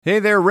Hey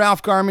there,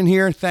 Ralph Garman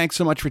here. Thanks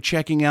so much for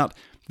checking out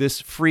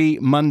this free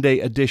Monday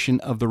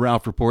edition of The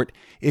Ralph Report.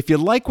 If you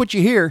like what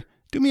you hear,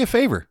 do me a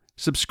favor.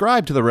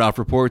 Subscribe to The Ralph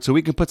Report so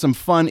we can put some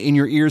fun in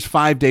your ears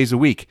 5 days a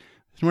week.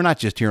 We're not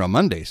just here on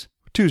Mondays.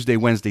 Tuesday,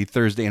 Wednesday,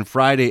 Thursday, and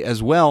Friday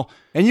as well.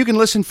 And you can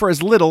listen for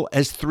as little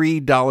as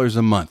 $3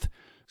 a month.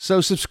 So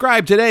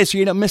subscribe today so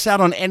you don't miss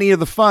out on any of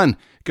the fun.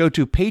 Go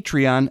to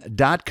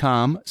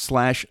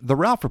patreon.com/The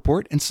Ralph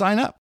Report and sign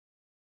up.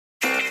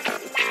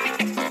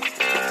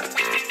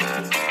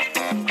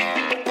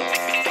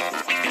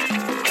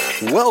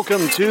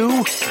 Welcome to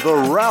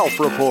The Ralph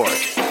Report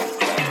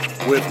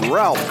with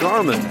Ralph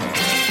Garman.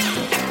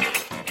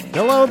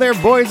 Hello there,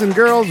 boys and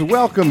girls.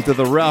 Welcome to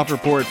The Ralph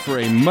Report for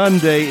a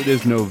Monday. It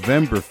is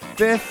November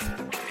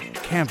 5th.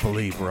 Can't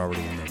believe we're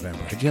already in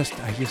November. I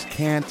just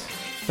can't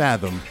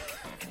fathom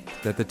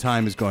that the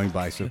time is going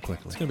by so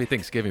quickly. It's going to be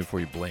Thanksgiving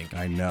before you blink.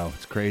 I know.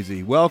 It's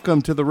crazy.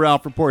 Welcome to The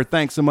Ralph Report.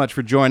 Thanks so much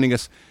for joining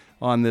us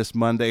on this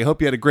Monday. Hope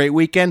you had a great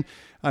weekend.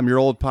 I'm your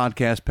old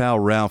podcast pal,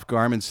 Ralph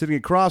Garman. Sitting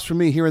across from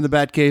me here in the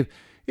Batcave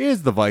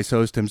is the vice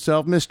host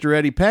himself, Mr.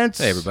 Eddie Pence.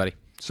 Hey, everybody.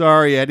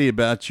 Sorry, Eddie,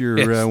 about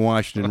your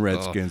Washington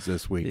Redskins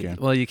this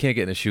weekend. Well, you can't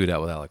get in a shootout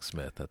with Alex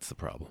Smith. That's the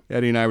problem.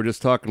 Eddie and I were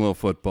just talking a little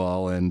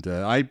football, and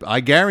I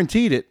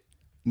guaranteed it.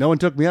 No one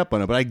took me up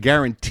on it, but I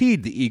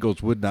guaranteed the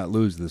Eagles would not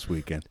lose this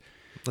weekend.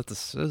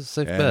 That's a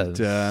safe bet.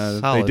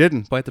 They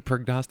didn't. Bite the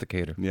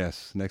prognosticator.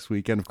 Yes, next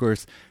weekend, of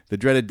course, the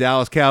dreaded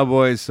Dallas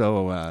Cowboys,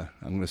 so I'm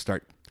going to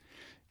start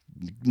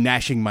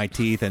gnashing my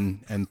teeth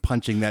and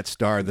punching that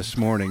star this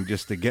morning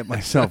just to get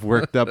myself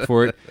worked up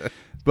for it.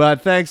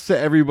 But thanks to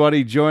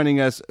everybody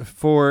joining us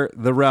for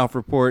the Ralph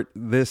Report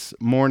this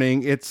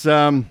morning. It's,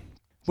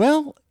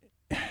 well...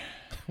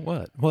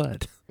 What?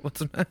 What's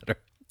the matter?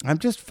 I'm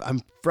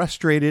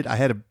frustrated. I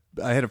had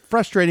a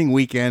frustrating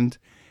weekend,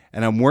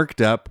 and I'm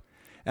worked up.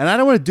 And I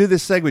don't want to do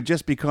this segment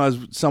just because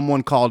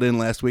someone called in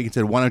last week and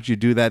said, why don't you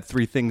do that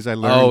 3 things I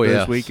learned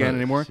this weekend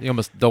anymore? You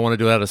almost don't want to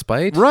do it out of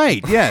spite?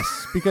 Right, yes.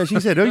 Because he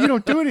said, you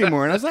don't do it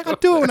anymore. And I was like, I'll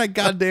do it when I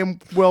goddamn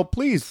well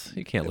please.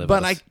 You can't live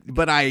out of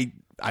But I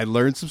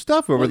learned some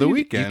stuff over the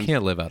weekend. You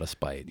can't live out of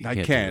spite.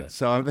 I can't.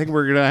 So I think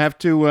we're going to have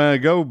to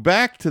go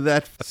back to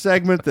that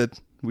segment that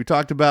we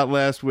talked about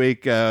last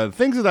week.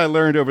 Things that I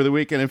learned over the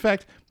weekend. In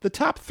fact, the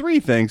top 3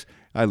 things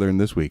I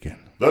learned this weekend.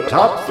 The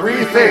top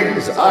 3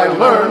 things I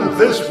learned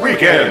this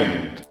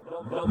weekend.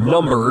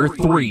 Number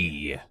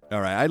 3. All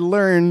right, I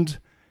learned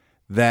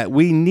that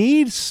we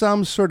need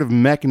some sort of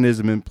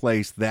mechanism in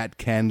place that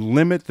can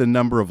limit the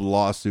number of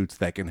lawsuits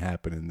that can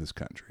happen in this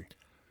country.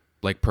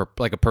 Like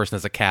a person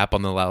has a cap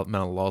on the amount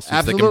of lawsuits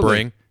Absolutely. they can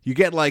bring. You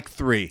get like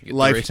 3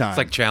 lifetime. It's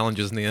like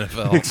challenges in the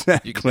NFL.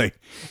 Exactly.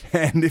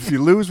 And if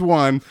you lose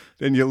one,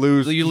 then you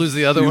lose the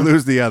other one. You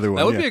lose the other one.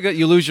 That would be a good.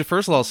 You lose your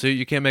first lawsuit,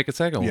 you can't make a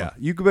second one. Yeah,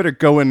 you better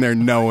go in there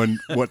knowing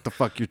what the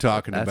fuck you're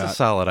talking about. That's a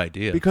solid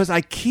idea. Because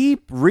I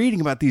keep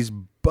reading about these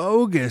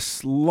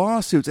bogus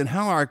lawsuits and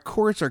how our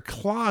courts are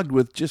clogged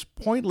with just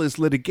pointless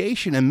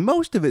litigation, and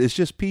most of it is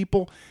just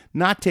people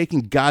not taking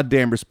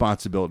goddamn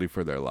responsibility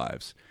for their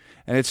lives.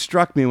 And it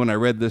struck me when I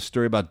read this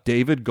story about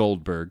David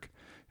Goldberg,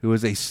 who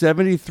is a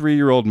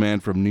 73-year-old man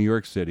from New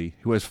York City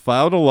who has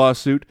filed a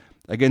lawsuit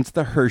against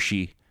the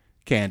Hershey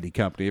Candy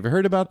Company. Have you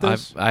heard about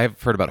this?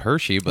 I've heard about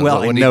Hershey, but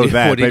well, I know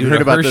that. I've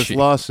heard about this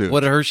lawsuit.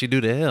 What did Hershey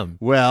do to him?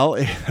 Well,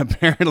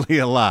 apparently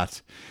a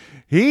lot.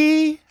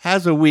 He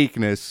has a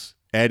weakness,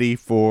 Eddie,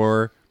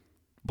 for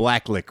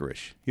black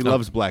licorice. He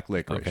loves black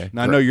licorice. Okay.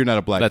 Now, I know you're not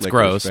a black licorice fan.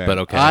 That's gross, but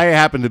okay. I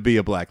happen to be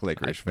a black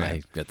licorice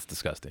fan. That's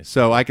disgusting.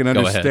 So I can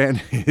understand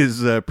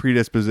his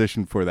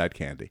predisposition for that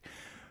candy.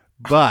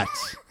 But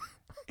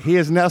he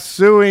is now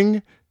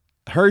suing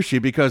Hershey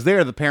because they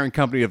are the parent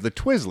company of the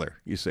Twizzler,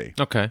 you see.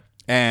 Okay.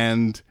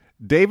 And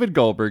David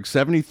Goldberg,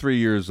 73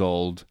 years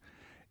old,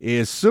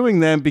 is suing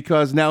them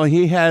because now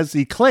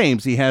he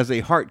claims he has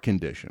a heart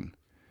condition.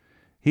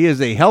 He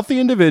is a healthy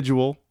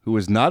individual who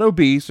is not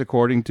obese,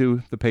 according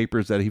to the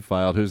papers that he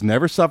filed, who's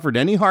never suffered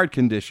any heart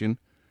condition.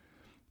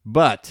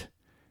 But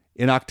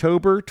in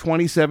October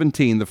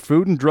 2017, the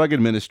Food and Drug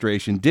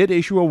Administration did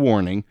issue a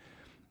warning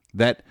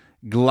that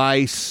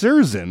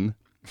glycyrrhizin,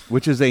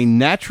 which is a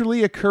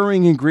naturally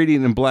occurring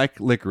ingredient in black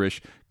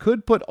licorice,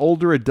 could put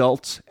older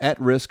adults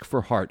at risk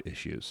for heart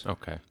issues.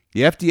 Okay.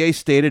 The FDA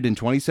stated in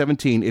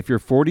 2017, if you're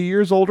 40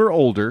 years old or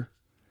older,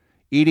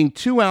 eating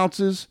 2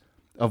 ounces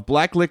of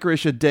black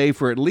licorice a day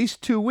for at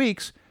least 2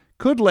 weeks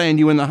could land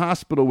you in the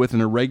hospital with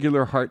an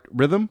irregular heart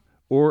rhythm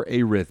or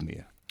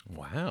arrhythmia.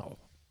 Wow.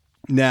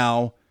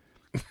 Now,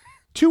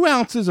 2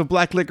 ounces of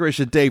black licorice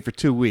a day for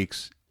 2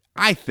 weeks,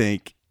 I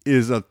think,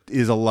 is a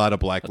lot of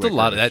black licorice. That's a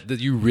lot of that.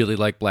 You really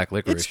like black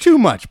licorice. It's too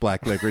much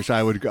black licorice,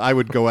 I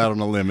would go out on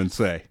a limb and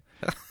say.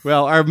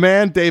 Well, our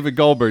man David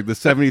Goldberg, the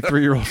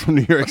 73-year-old from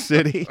New York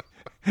City,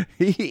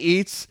 he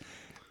eats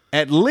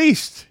at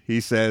least, he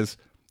says,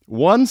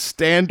 1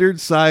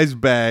 standard-sized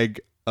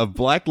bag of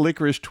black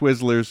licorice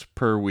Twizzlers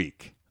per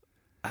week.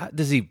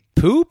 Does he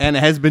poop? And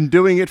has been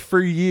doing it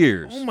for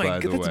years, oh my by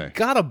the God, way. that's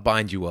gotta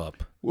bind you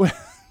up.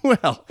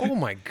 Well, oh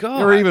my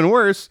God. Or even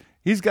worse,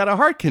 he's got a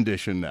heart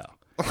condition now.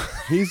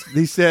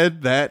 He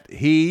said that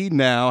he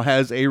now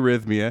has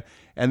arrhythmia,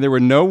 and there were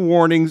no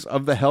warnings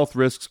of the health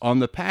risks on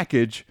the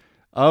package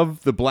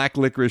of the black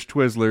licorice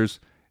Twizzlers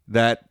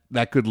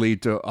that could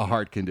lead to a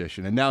heart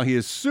condition. And now he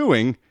is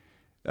suing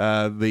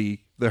the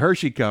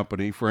Hershey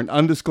company for an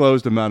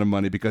undisclosed amount of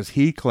money because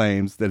he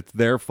claims that it's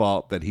their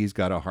fault that he's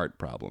got a heart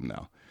problem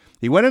now.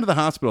 He went into the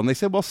hospital, and they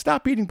said, well,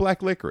 stop eating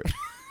black licorice.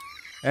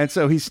 And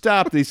so he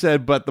stopped. He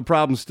said, but the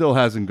problem still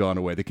hasn't gone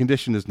away. The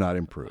condition has not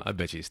improved. I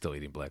bet you he's still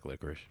eating black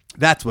licorice.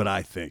 That's what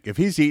I think. If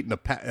he's eating a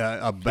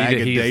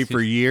bag a day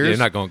for years, you're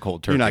not going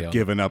cold turkey. You're not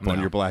giving up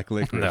on your black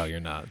licorice. No, you're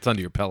not. It's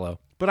under your pillow.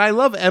 But I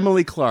love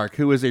Emily Clark,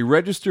 who is a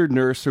registered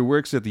nurse who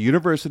works at the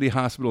University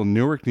Hospital in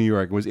Newark, New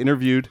York, and was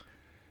interviewed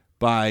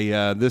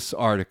by this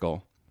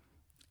article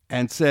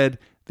and said,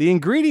 the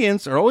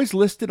ingredients are always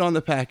listed on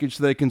the package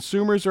so that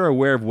consumers are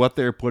aware of what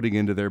they're putting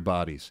into their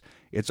bodies.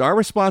 It's our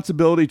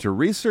responsibility to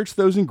research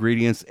those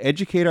ingredients,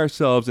 educate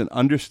ourselves, and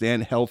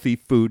understand healthy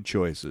food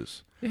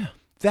choices. Yeah.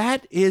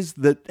 That's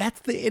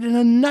in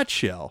a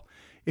nutshell.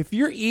 If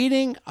you're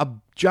eating a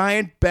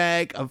giant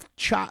bag of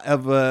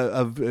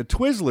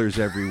Twizzlers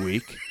every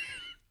week,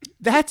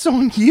 that's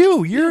on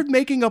you. You're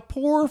making a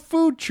poor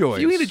food choice.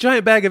 If you eat a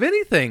giant bag of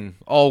anything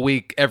all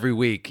week, every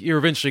week, you're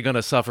eventually going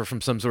to suffer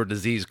from some sort of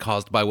disease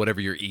caused by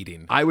whatever you're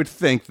eating. I would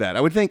think that.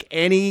 I would think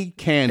any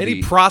candy.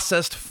 Any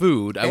processed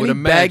food, I would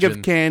imagine. Bag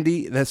of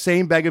candy, the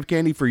same bag of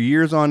candy for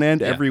years on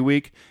end every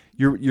week,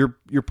 you're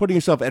putting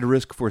yourself at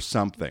risk for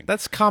something.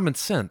 That's common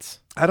sense.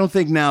 I don't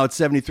think now at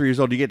 73 years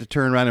old you get to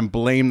turn around and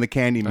blame the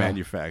candy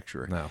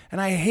manufacturer. No.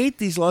 And I hate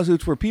these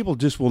lawsuits where people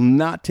just will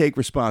not take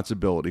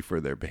responsibility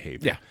for their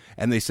behavior. Yeah.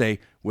 And they say,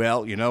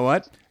 well, you know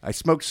what? I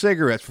smoked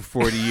cigarettes for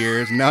 40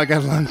 years, and now I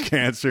got lung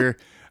cancer.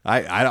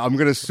 I'm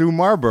going to sue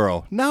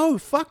Marlboro. No,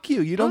 fuck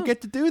you. You don't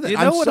get to do that. You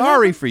know I'm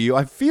sorry for you.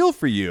 I feel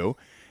for you,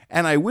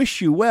 and I wish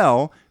you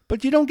well,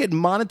 but you don't get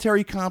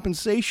monetary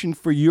compensation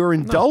for your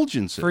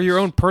indulgences. For your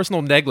own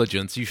personal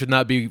negligence, you should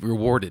not be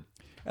rewarded.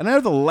 And I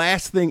know the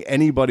last thing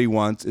anybody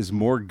wants is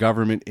more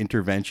government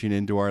intervention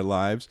into our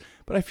lives,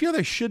 but I feel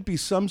there should be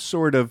some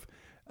sort of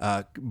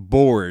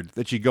board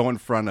that you go in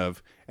front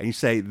of and you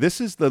say,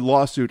 this is the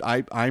lawsuit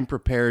I'm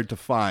prepared to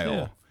file.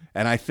 Yeah.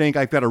 And I think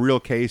I've got a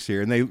real case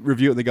here. And they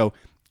review it and they go,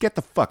 get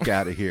the fuck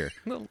out of here.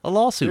 A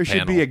lawsuit There panel.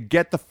 should be a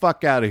get the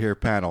fuck out of here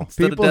panel.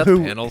 Instead of death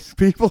panels.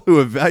 People who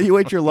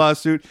evaluate your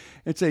lawsuit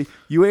and say,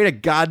 you ate a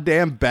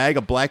goddamn bag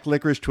of black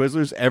licorice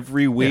Twizzlers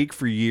every week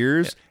for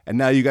years, and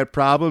now you got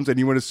problems and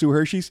you want to sue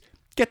Hershey's?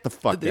 Get the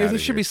fuck out of here. There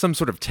should be some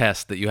sort of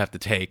test that you have to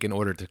take in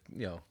order to,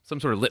 some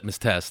sort of litmus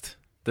test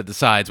that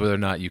decides whether or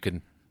not you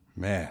can.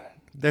 Man,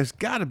 there's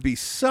got to be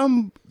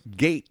some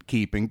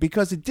gatekeeping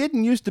because it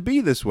didn't used to be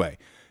this way.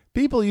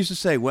 People used to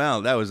say,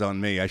 well, that was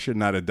on me. I should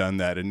not have done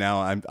that. And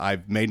now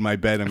I've made my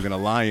bed. I'm going to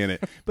lie in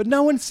it. But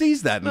no one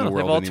sees that in the world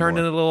They've all anymore. turned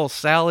into little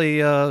Sally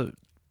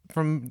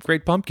from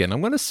Great Pumpkin. I'm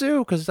going to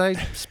sue because I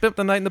spent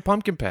the night in the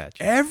pumpkin patch.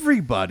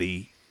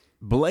 Everybody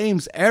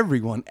blames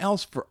everyone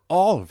else for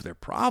all of their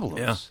problems.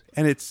 Yeah.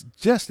 And it's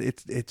just,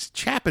 it's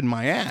chapping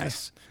my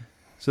ass.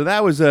 So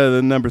that was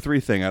the number 3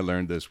 thing I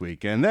learned this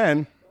week. And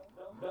then...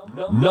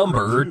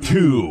 Number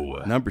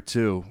 2. Number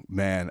 2,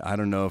 man, I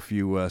don't know if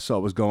you saw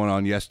what was going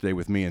on yesterday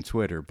with me and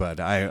Twitter, but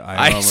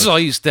I almost, saw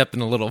you stepped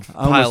in a little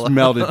almost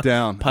melted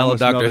down. pile of Almost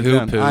Dr. melted Who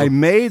down. poo. I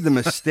made the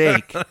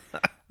mistake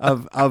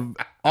of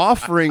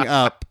offering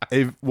up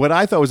what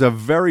I thought was a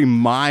very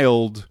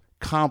mild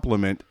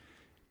compliment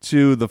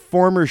to the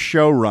former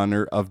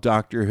showrunner of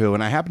Doctor Who,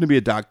 and I happen to be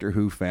a Doctor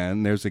Who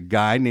fan. There's a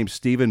guy named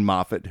Stephen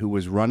Moffat who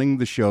was running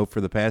the show for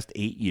the past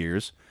 8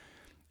 years.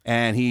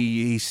 And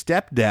he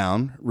stepped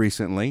down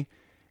recently,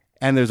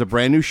 and there's a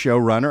brand new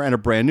showrunner and a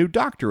brand new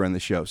doctor on the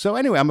show. So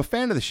anyway, I'm a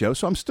fan of the show,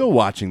 so I'm still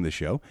watching the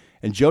show.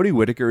 And Jodie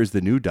Whittaker is the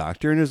new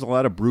doctor, and there's a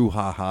lot of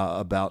brouhaha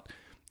about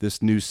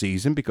this new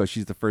season because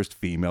she's the first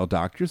female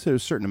doctor. So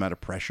there's a certain amount of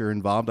pressure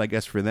involved, I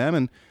guess, for them.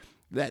 And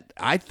that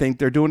I think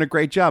they're doing a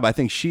great job. I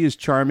think she is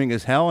charming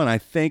as hell, and I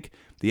think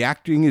the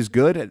acting is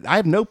good. I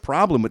have no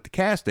problem with the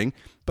casting,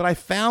 but I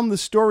found the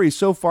story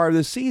so far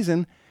this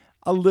season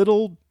a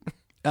little...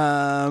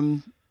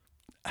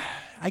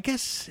 I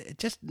guess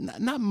just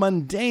not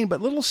mundane,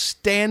 but little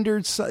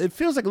standard. It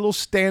feels like a little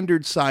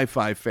standard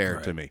sci-fi fare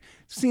to me. It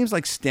seems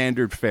like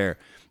standard fare.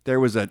 There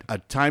was a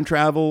time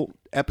travel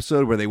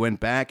episode where they went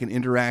back and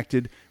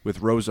interacted with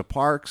Rosa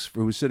Parks,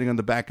 who was sitting on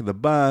the back of the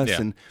bus,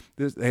 and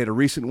they had a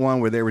recent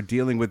one where they were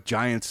dealing with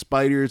giant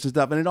spiders and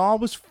stuff, and it all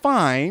was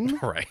fine.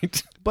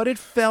 Right. But it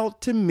felt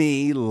to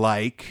me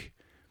like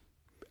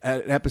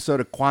an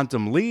episode of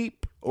Quantum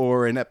Leap,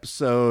 or an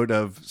episode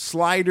of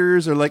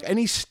Sliders, or like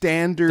any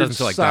standard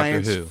like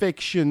science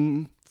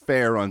fiction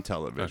fare on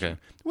television. Okay.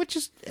 Which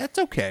is, that's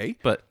okay.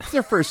 But it's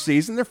their first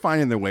season. They're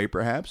finding their way,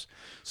 perhaps.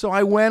 So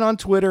I went on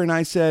Twitter and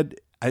I said,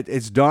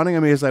 it's dawning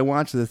on me as I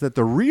watch this that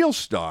the real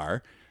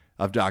star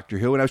of Doctor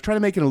Who, and I was trying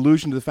to make an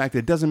allusion to the fact that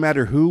it doesn't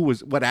matter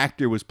what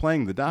actor was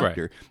playing the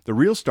Doctor. Right. The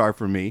real star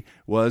for me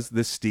was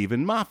this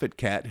Stephen Moffat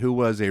cat, who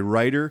was a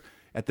writer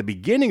at the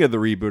beginning of the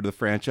reboot of the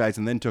franchise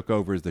and then took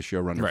over as the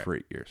showrunner for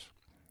 8 years.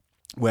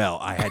 Well,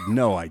 I had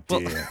no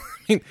idea.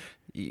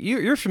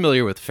 You're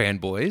familiar with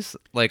Fanboys,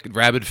 like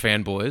rabid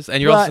Fanboys,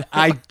 and you're also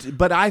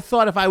but I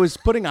thought if I was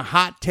putting a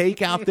hot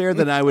take out there,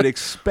 then I would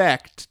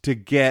expect to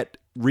get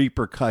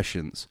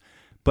repercussions.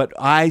 But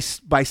by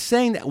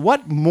saying that,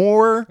 what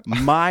more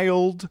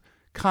mild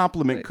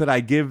compliment could I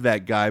give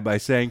that guy by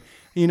saying,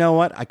 you know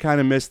what, I kind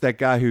of miss that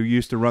guy who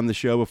used to run the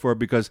show before,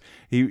 because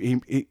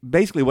he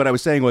basically what I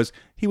was saying was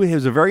he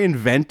has a very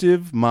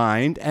inventive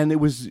mind, and it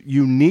was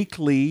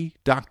uniquely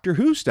Doctor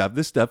Who stuff.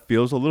 This stuff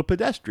feels a little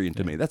pedestrian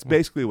to me. That's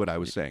basically what I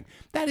was saying.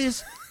 That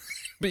is,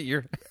 but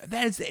you're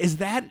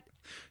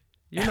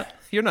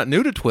not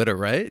new to Twitter,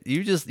 right?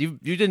 You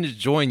didn't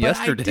join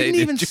yesterday. I didn't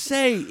even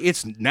say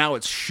it's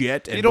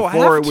shit, and you don't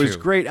before have it was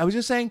to. great. I was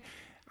just saying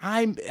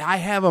I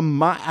have a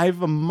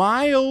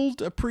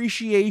mild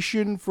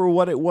appreciation for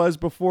what it was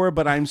before,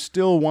 but I'm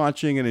still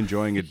watching and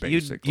enjoying it.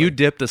 Basically, you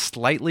dipped a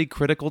slightly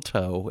critical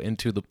toe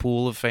into the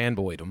pool of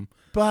fanboydom,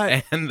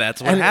 and that's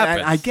what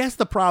happens. I guess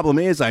the problem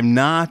is I'm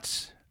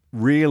not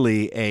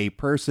really a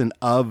person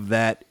of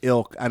that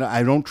ilk.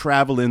 I don't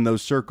travel in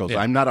those circles. Yeah.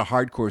 I'm not a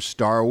hardcore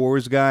Star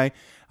Wars guy.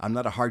 I'm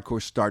not a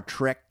hardcore Star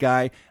Trek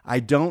guy.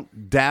 I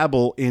don't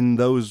dabble in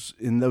those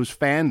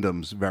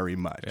fandoms very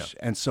much. Yeah.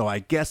 And so I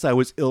guess I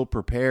was ill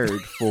prepared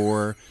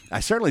for I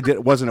certainly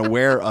wasn't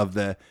aware of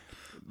the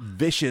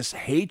vicious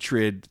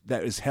hatred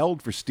that is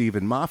held for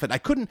Stephen Moffat.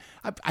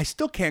 I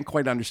still can't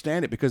quite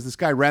understand it, because this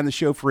guy ran the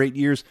show for 8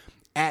 years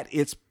at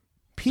its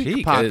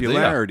peak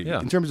popularity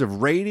in terms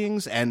of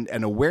ratings and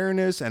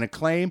awareness and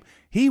acclaim.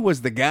 He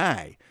was the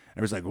guy. And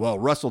it was like, well,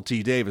 Russell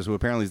T. Davies, who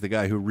apparently is the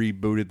guy who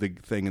rebooted the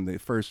thing in the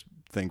first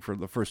thing for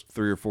the first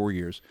 3 or 4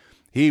 years,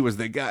 he was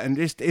the guy, and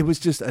it was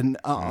just a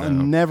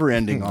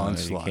never-ending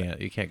onslaught.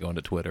 You can't go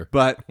into Twitter,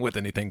 with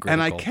anything critical.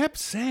 And I kept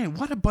saying,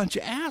 "What a bunch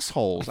of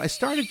assholes!" I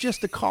started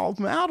just to call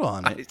them out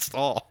on it. I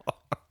saw.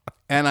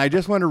 And I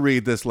just want to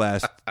read this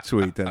last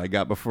tweet that I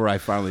got before I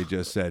finally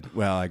just said,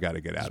 "Well, I got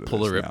to get out of this."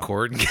 Pull a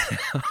ripcord and get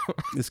out.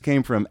 This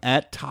came from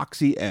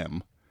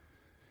 @ToxyM,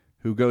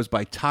 who goes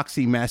by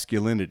Toxy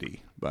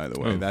Masculinity, by the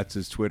way. That's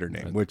his Twitter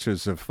name, which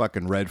is a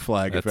fucking red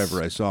flag if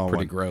ever I saw one.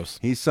 Pretty gross.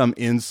 He's some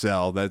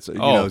incel that's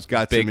has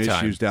got some time.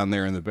 issues down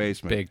there in the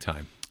basement. Big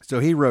time. So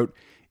he wrote,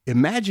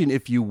 "Imagine,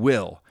 if you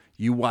will,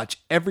 you watch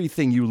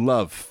everything you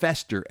love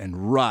fester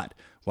and rot,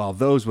 while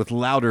those with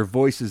louder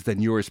voices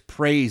than yours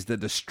praise the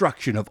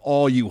destruction of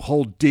all you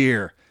hold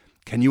dear.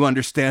 Can you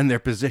understand their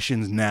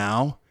positions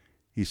now?"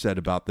 He said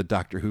about the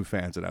Doctor Who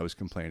fans that I was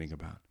complaining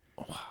about.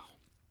 Wow.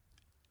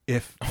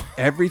 If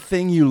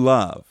everything you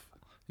love,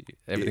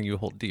 everything you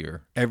hold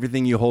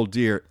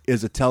dear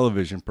is a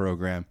television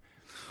program,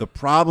 the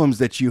problems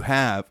that you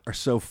have are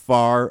so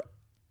far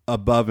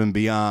above and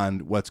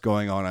beyond what's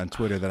going on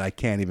Twitter that I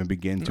can't even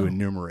begin to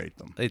enumerate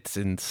them. It's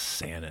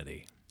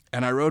insanity.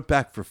 And I wrote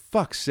back, for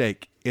fuck's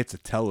sake, it's a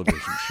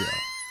television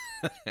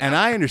show. And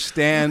I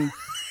understand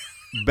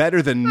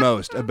better than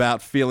most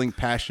about feeling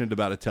passionate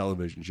about a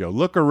television show.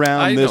 Look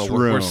around this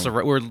room.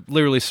 We're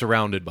literally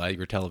surrounded by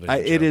your television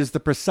show. It is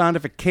the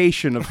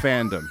personification of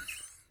fandom.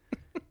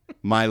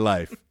 My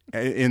life,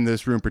 in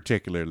this room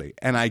particularly.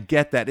 And I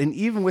get that. And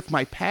even with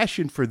my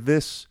passion for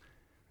this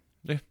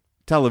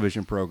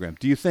television program,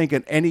 do you think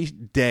in any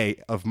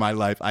day of my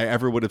life I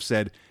ever would have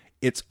said,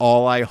 it's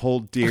all I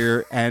hold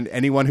dear, and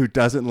anyone who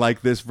doesn't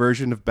like this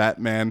version of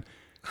Batman,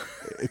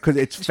 because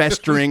it's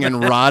festering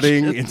and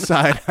rotting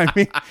inside? I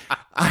mean,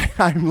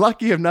 I'm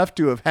lucky enough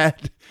to have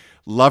had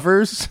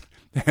lovers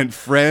and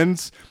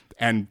friends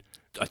and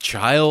a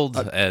child,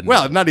 and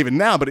well, not even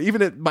now, but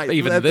even at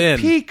the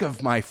peak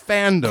of my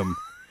fandom,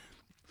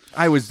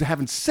 I was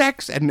having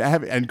sex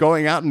and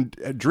going out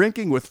and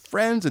drinking with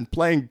friends and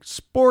playing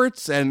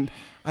sports, and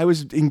I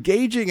was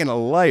engaging in a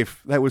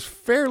life that was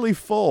fairly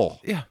full.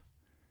 Yeah.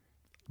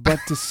 But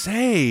to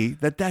say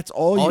that that's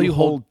all you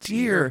hold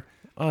dear,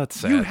 that's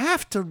sad. You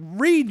have to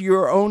read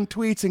your own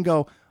tweets and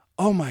go,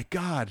 "Oh my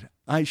God,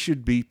 I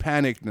should be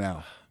panicked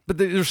now." But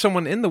there's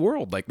someone in the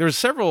world, like there's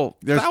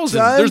thousands,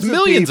 there's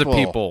millions of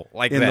people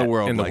like in that the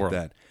world in the like world.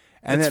 that,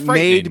 and it's it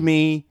frightening. made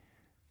me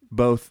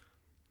both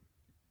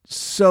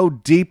so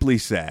deeply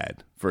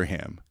sad for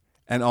him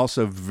and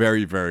also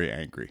very, very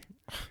angry,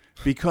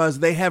 because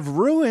they have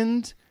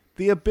ruined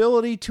the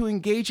ability to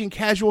engage in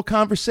casual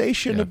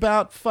conversation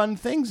about fun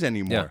things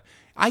anymore. Yeah.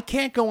 I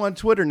can't go on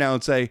Twitter now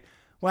and say,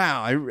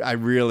 "Wow, I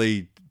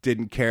really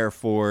didn't care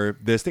for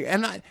this thing."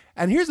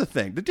 And here's the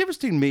thing. The difference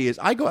between me is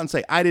I go out and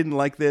say, "I didn't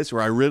like this,"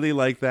 or "I really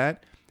like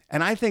that."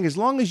 And I think as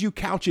long as you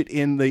couch it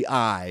in the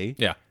I,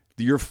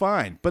 you're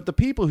fine. But the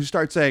people who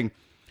start saying,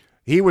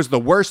 "He was the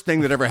worst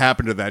thing that ever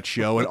happened to that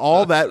show, and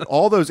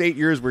all those 8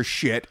 years were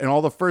shit, and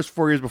all the first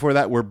 4 years before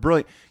that were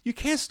brilliant," you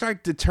can't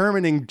start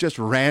determining just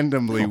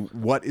randomly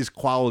what is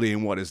quality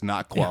and what is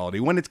not quality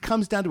when it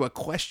comes down to a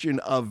question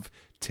of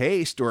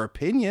taste or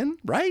opinion,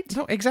 right?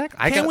 No,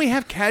 exactly. Can't we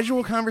have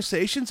casual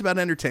conversations about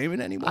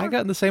entertainment anymore? I got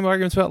in the same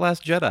arguments about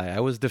Last Jedi. I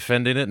was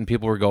defending it, and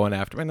people were going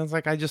after me, and it's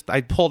like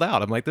I pulled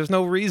out. I'm like, there's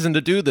no reason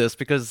to do this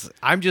because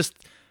I'm just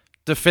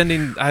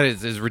defending.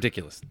 It's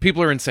ridiculous.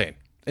 People are insane.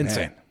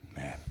 Man.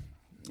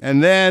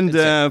 And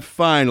then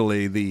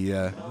finally,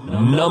 the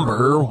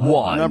Number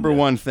one. number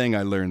one thing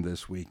I learned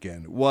this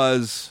weekend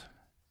was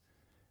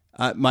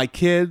my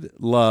kid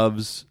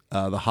loves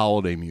the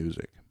holiday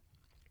music.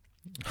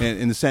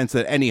 In the sense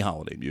that any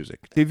holiday music.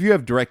 If you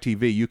have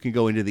DirecTV, you can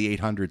go into the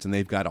 800s and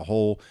they've got a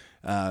whole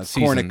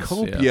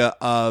cornucopia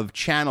of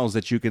channels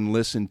that you can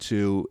listen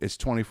to. It's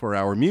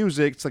 24-hour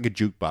music. It's like a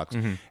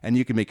jukebox. And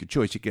you can make a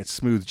choice. You get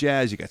smooth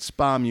jazz, you got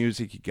spa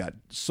music, you got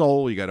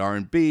soul, you got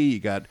R&B, you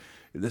got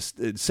the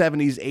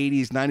 70s,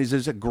 80s, 90s.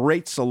 There's a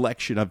great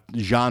selection of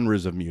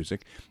genres of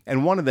music.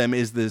 And one of them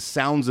is the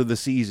Sounds of the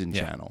Season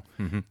channel.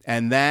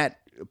 And that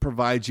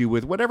provides you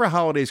with whatever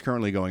holiday is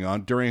currently going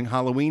on. During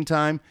Halloween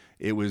time,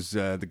 it was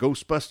the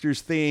Ghostbusters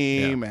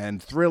theme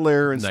and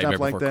Thriller and Nightmare stuff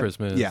like Before that.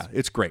 Christmas. Yeah,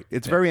 it's great.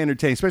 It's very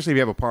entertaining, especially if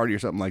you have a party or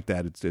something like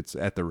that. It's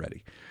at the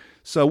ready.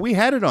 So we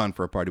had it on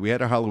for a party. We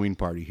had a Halloween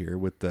party here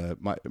with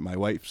my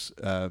wife's,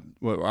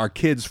 our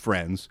kids'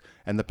 friends,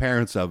 and the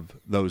parents of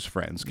those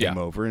friends came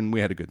over, and we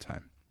had a good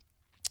time.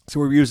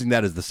 So we were using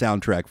that as the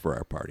soundtrack for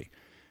our party.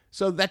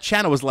 So that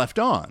channel was left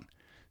on.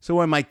 So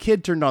when my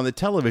kid turned on the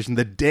television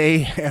the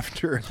day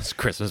after It's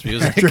Christmas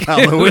music. after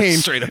Halloween,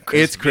 Straight up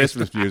it's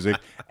Christmas music,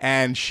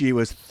 and she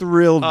was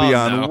thrilled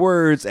beyond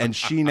words. And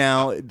she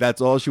now, that's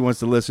all she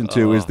wants to listen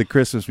to is the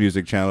Christmas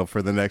music channel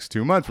for the next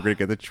 2 months. We're going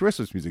to get the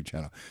Christmas music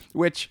channel,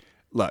 which,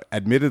 look,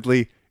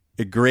 admittedly,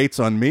 it grates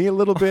on me a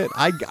little bit.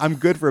 I'm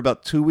good for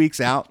about 2 weeks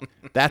out.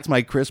 That's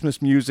my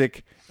Christmas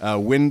music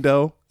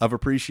window of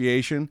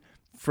appreciation.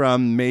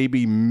 From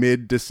maybe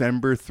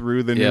mid-December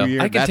through the new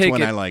year. That's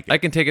when I like it. I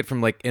can take it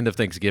from like end of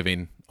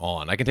Thanksgiving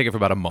on. I can take it for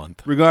about a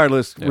month.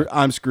 Regardless,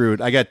 I'm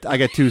screwed. I got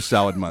 2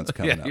 solid months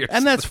coming up.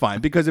 And that's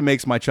fine because it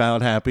makes my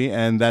child happy,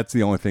 and that's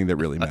the only thing that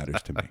really matters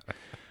to me.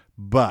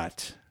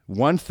 But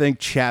one thing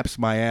chaps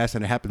my ass,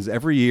 and it happens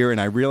every year,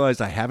 and I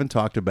realized I haven't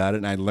talked about it,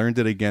 and I learned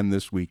it again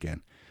this weekend.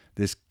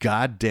 This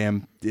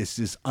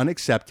is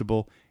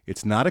unacceptable.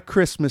 It's not a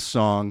Christmas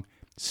song.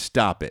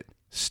 Stop it.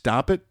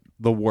 Stop it,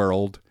 the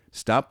world.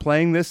 Stop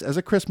playing this as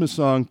a Christmas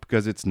song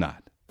because it's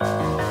not.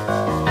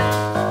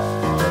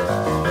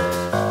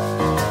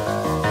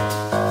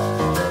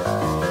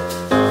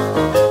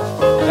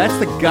 That's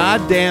the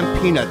goddamn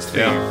Peanuts theme.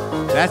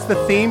 Yeah. That's the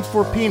theme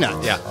for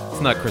Peanuts. Yeah, it's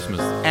not Christmas.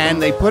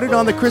 And they put it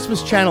on the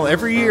Christmas channel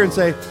every year and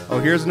say, oh,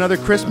 here's another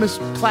Christmas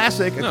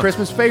classic, a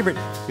Christmas favorite.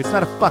 It's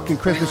not a fucking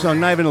Christmas song,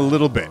 not even a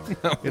little bit.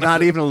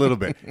 Not even a little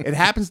bit. It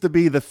happens to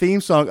be the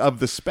theme song of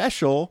the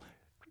special.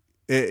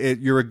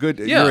 You're a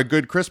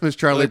good Christmas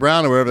Charlie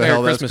Brown or whatever the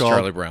hell that's Christmas called.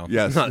 Charlie Brown.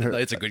 Yes,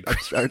 It's a good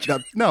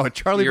Christmas. No, a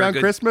Charlie Brown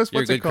Christmas.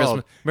 What's it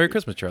called? Merry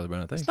Christmas, Charlie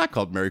Brown. I think It's not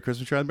called Merry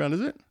Christmas Charlie Brown,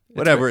 is it?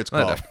 Whatever it's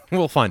called.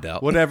 We'll find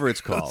out. Whatever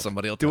it's called.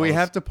 Somebody will Do tell we us.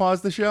 have to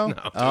pause the show?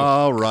 No.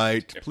 All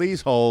right.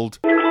 Please hold.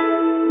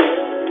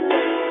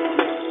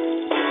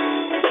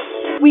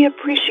 We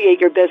appreciate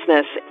your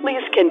business.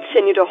 Please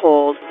continue to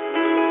hold.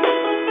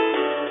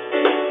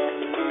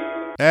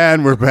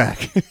 And we're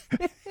back.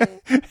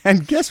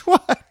 And guess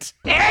what?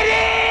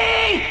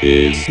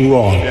 Is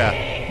wrong.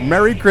 Yeah.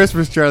 Merry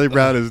Christmas, Charlie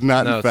Brown is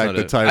not, in fact,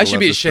 the title. I should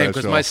be of the ashamed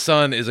because special. my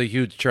son is a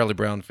huge Charlie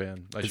Brown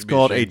fan. It's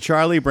called A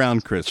Charlie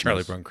Brown Christmas.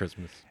 Charlie Brown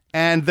Christmas.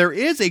 And there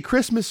is a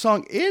Christmas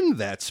song in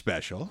that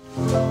special.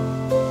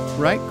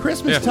 Right?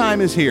 Christmas Time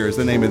is Here is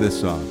the name of this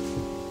song.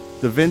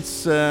 The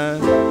Vince...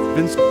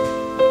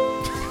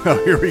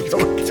 Oh, here we go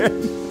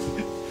again.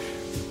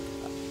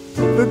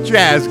 The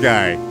jazz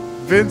guy.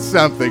 Vince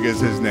something is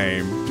his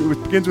name.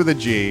 It begins with a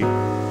G.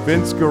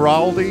 Vince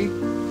Guaraldi.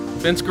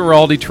 Vince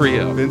Guaraldi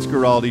Trio. Vince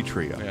Guaraldi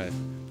Trio. Yeah.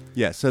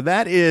 Yeah, so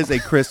that is a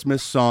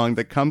Christmas song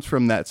that comes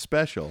from that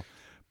special.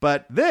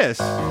 But this,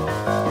 it's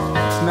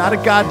not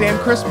a goddamn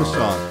Christmas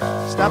song.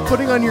 Stop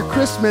putting on your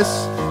Christmas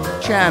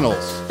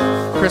channels,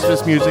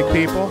 Christmas music,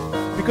 people.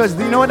 Because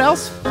you know what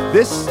else?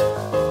 This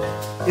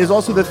is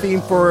also the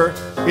theme for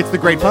It's the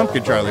Great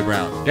Pumpkin, Charlie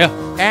Brown. Yeah.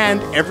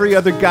 And every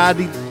other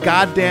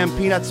goddamn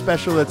Peanut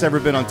special that's ever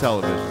been on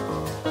television.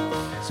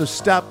 So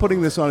stop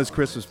putting this on as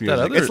Christmas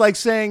music. It's like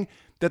saying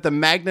that the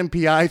Magnum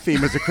P.I.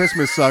 theme is a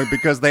Christmas song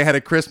because they had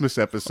a Christmas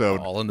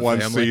episode All in the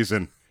one family.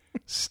 season.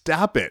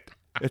 Stop it.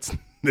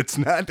 It's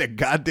not a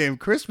goddamn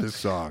Christmas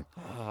song.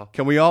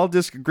 Can we all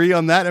disagree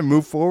on that and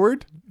move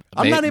forward?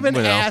 I'm not even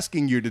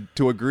asking you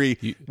to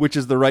agree which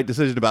is the right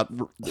decision about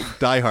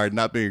Die Hard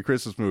not being a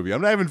Christmas movie.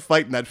 I'm not even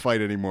fighting that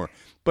fight anymore.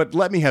 But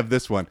let me have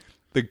this one.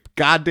 The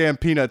goddamn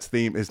Peanuts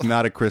theme is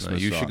not a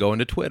Christmas song. You should go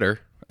into Twitter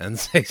and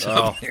say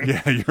something.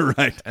 Yeah, you're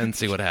right. And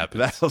see what happens.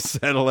 That'll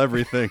settle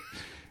everything.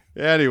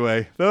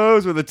 Anyway,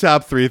 those were the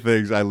top 3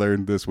 things I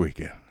learned this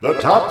weekend. The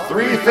top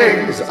 3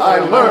 things I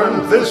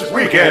learned this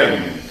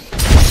weekend.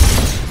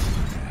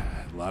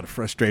 A lot of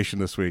frustration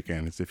this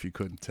weekend, as if you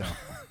couldn't tell.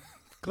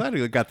 Glad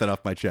I got that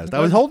off my chest. I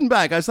was holding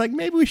back. I was like,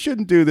 maybe we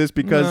shouldn't do this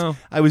because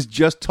I was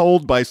just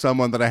told by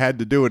someone that I had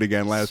to do it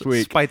again last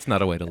week. Spite's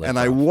not a way to live. And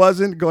I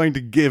wasn't going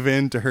to give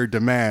in to her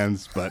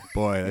demands, but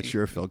boy, that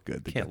sure felt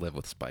good. Can't live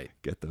with spite.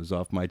 Get those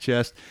off my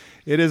chest.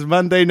 It is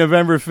Monday,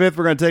 November 5th.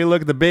 We're going to take a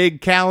look at the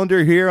big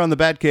calendar here on the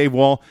Batcave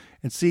wall.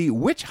 and see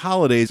which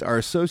holidays are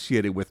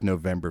associated with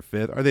November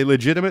 5th. Are they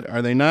legitimate?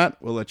 Are they not?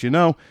 We'll let you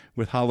know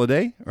with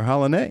Holiday or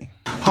Holiday.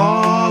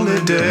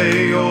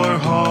 Holiday or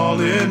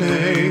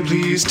holiday,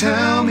 please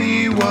tell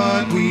me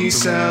what we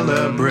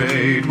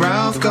celebrate.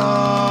 Ralph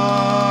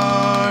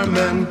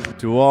Garman.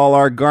 To all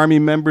our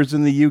Garmy members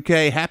in the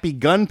UK, happy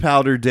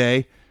Gunpowder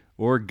Day,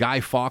 or Guy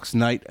Fawkes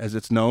Night as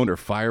it's known, or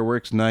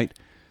Fireworks Night.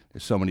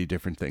 There's so many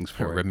different things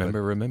for it.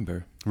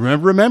 Remember.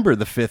 Remember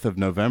the 5th of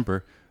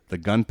November, the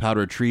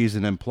gunpowder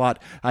treason and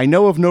plot. I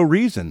know of no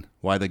reason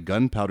why the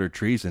gunpowder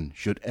treason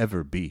should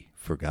ever be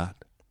forgot,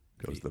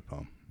 goes the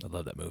poem. I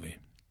love that movie.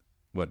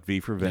 What, V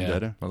for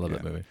Vendetta? Yeah, I love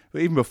that movie.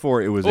 But even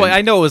before it was... Well,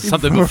 I know it was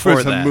something before it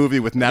was that. a movie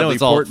with Natalie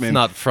Portman.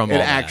 Not from all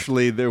that.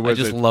 Actually, there was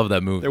I just love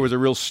that movie. There was a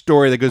real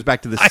story that goes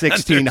back to the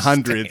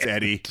 1600s,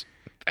 Eddie,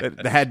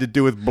 that had to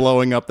do with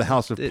blowing up the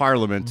House of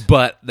Parliament.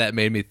 But that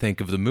made me think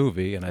of the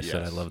movie, and I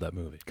said I love that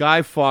movie.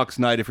 Guy Fawkes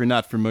Night, if you're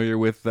not familiar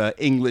with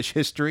English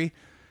history,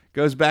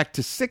 goes back to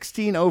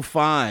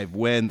 1605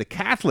 when the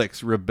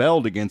Catholics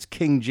rebelled against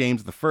King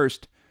James I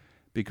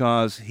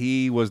because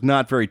he was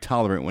not very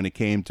tolerant when it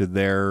came to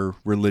their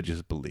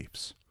religious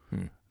beliefs.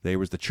 There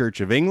was the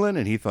Church of England,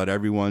 and he thought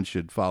everyone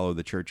should follow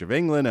the Church of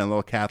England, and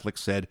the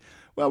Catholics said,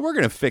 well, we're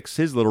going to fix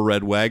his little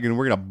red wagon, and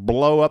we're going to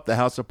blow up the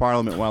House of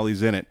Parliament while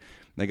he's in it.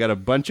 They got a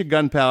bunch of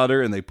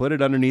gunpowder, and they put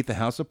it underneath the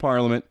House of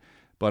Parliament,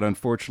 but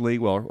unfortunately,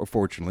 well, or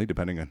fortunately,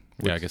 depending on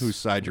whose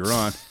side you're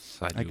on,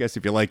 I guess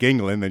if you like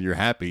England, then you're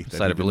happy.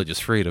 Side of religious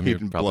freedom, you're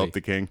didn't probably blow up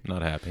the king.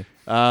 Not happy.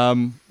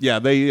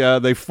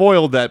 They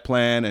foiled that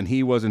plan, and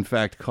he was in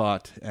fact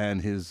caught,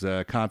 and his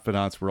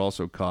confidants were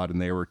also caught, and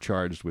they were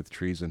charged with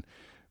treason.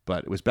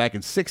 But it was back in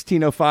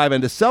 1605,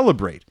 and to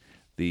celebrate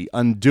the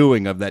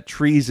undoing of that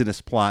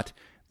treasonous plot,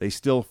 they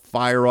still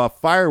fire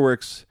off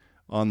fireworks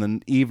on the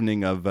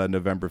evening of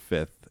November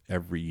 5th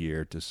every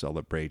year to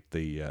celebrate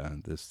the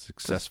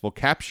successful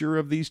capture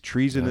of these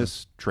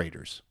treasonous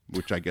traitors,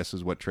 which I guess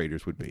is what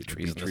traitors would be.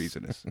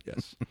 Treasonous,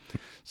 yes.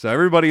 So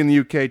everybody in the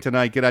UK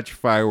tonight, get out your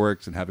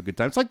fireworks and have a good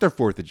time. It's like their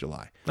 4th of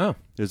July. Oh.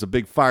 There's a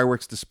big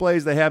fireworks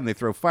displays they have, and they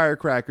throw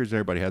firecrackers, and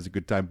everybody has a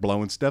good time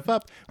blowing stuff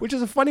up, which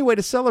is a funny way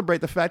to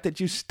celebrate the fact that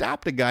you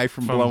stopped a guy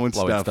from blowing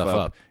stuff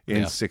up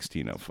in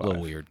 1605. It's a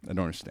little weird. I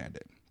don't understand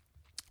it.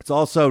 It's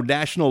also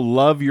National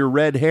Love Your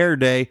Red Hair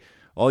Day.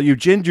 All you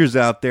gingers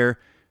out there,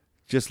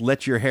 just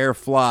let your hair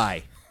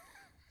fly.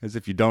 As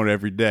if you don't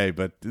every day.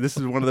 But this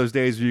is one of those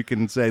days where you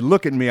can say,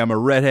 look at me, I'm a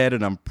redhead,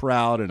 and I'm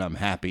proud, and I'm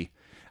happy.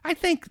 I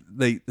think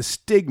the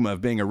stigma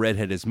of being a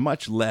redhead is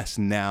much less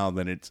now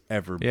than it's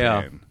ever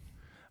been.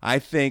 I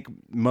think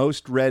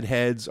most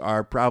redheads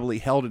are probably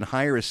held in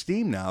higher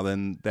esteem now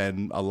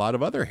than a lot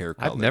of other hair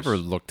colors. I've never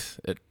looked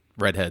at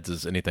redheads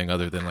as anything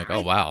other than like,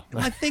 oh wow.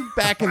 I think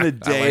back in the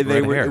day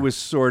they felt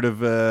sort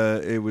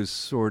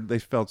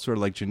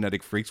of like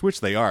genetic freaks,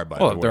 which they are, by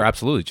the way. They're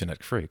absolutely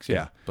genetic freaks,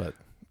 yeah. But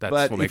that's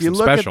what makes them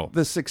special. But if you look at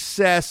the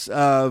success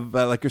of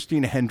like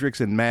Christina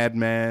Hendricks in Mad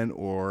Men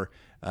or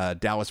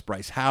Dallas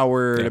Bryce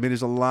Howard, I mean,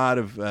 there's a lot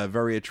of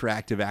very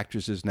attractive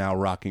actresses now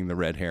rocking the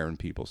red hair, and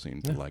people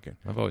seem to like it.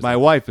 My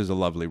wife is a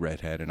lovely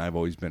redhead, and I've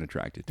always been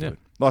attracted to it.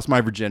 Lost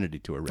my virginity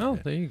to a redhead. Oh,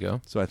 there you go.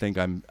 So I think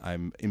I'm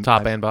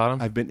top and bottom.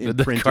 I've been Did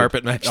imprinted. the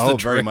carpet match the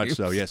very drapes? much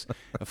so. Yes,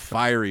 a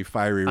fiery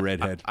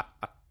redhead,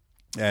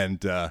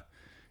 and so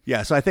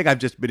I think I've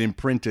just been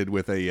imprinted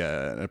with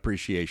an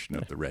appreciation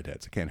of the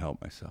redheads. I can't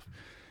help myself.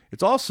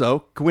 It's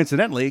also,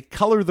 coincidentally,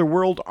 Color the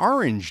World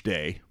Orange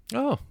Day.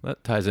 Oh,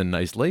 that ties in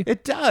nicely.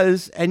 It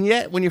does, and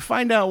yet when you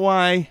find out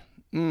why,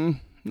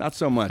 not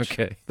so much.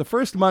 Okay. The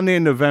first Monday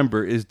in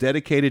November is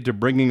dedicated to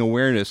bringing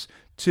awareness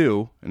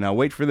to, and now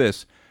wait for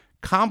this,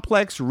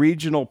 complex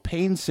regional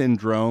pain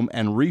syndrome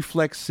and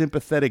reflex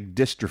sympathetic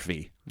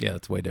dystrophy. Yeah,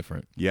 that's way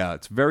different. Yeah,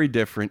 it's very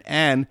different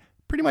and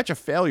pretty much a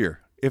failure.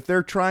 If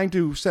they're trying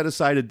to set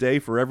aside a day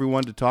for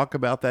everyone to talk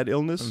about that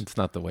illness, it's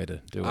not the way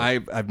to do it.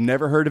 I've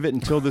never heard of it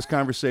until this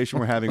conversation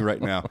we're having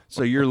right now.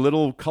 So your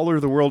little Color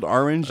the World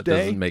Orange Day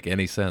doesn't make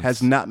any sense.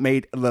 Has not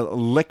made a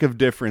lick of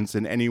difference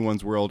in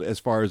anyone's world as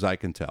far as I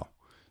can tell.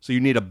 So you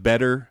need a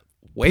better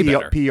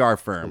PR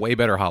firm. Way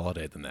better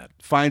holiday than that.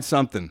 Find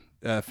something.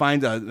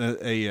 Find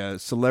a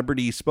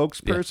celebrity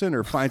spokesperson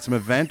or find some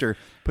event or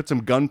put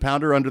some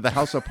gunpowder under the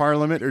House of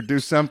Parliament or do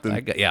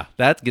something.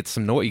 That gets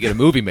some noise. You get a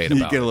movie made about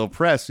it. You get a little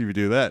press if you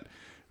do that.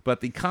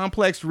 But the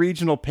complex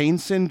regional pain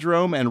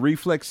syndrome and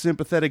reflex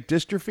sympathetic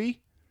dystrophy?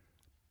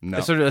 No.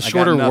 Is there a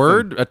shorter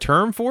word, a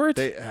term for it?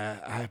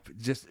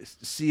 Just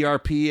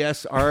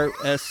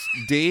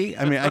CRPSRSD.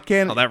 I mean, I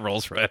can't. Oh, that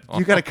rolls right.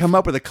 You got to come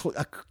up with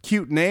a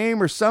cute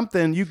name or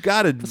something. You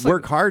got to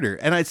work harder.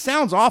 And it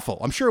sounds awful.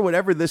 I'm sure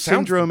whatever this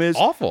syndrome is,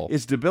 awful.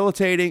 Is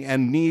debilitating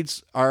and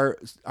needs our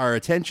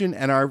attention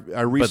and our research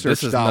dollars. But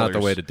this is not the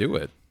way to do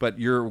it. But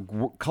your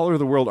Color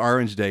the World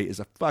Orange Day is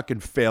a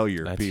fucking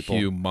failure, That's people.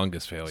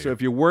 Humongous failure. So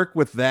if you work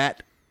with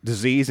that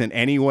disease in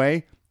any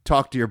way,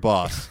 talk to your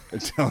boss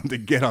and tell him to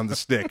get on the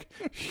stick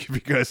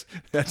because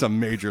that's a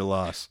major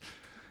loss.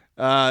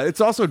 It's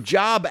also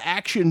Job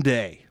Action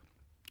Day,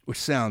 which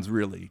sounds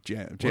really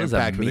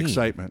jam-packed with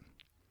excitement.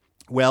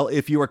 Well,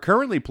 if you are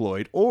currently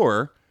employed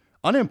or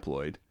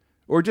unemployed,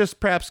 or just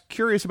perhaps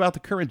curious about the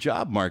current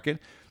job market,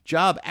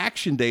 Job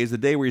Action Day is the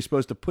day where you're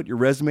supposed to put your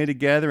resume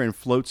together and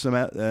float some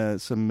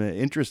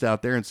interest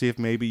out there and see if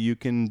maybe you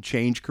can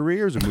change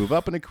careers or move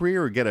up in a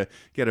career or get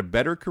a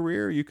better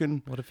career. You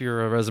can. What if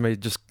your resume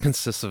just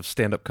consists of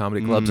stand-up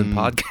comedy clubs and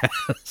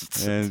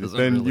podcasts? And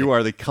then you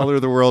are the color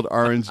of the world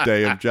orange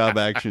day of Job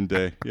Action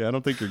Day. Yeah, I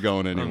don't think you're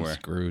going anywhere. I'm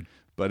screwed.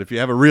 But if you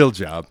have a real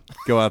job,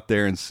 go out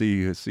there and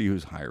see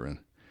who's hiring.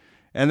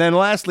 And then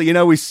lastly,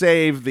 we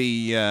save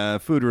the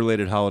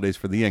food-related holidays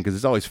for the end because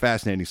it's always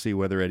fascinating to see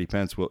whether Eddie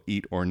Pence will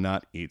eat or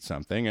not eat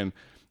something. And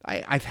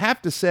I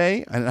have to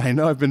say, and I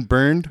know I've been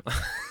burned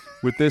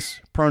with this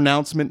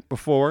pronouncement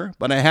before,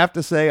 but I have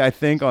to say I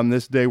think on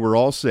this day we're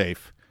all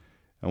safe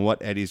on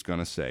what Eddie's going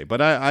to say. But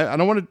I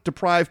don't want to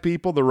deprive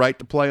people the right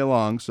to play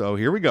along, so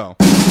here we go.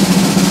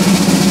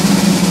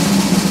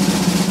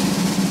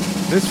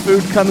 This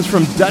food comes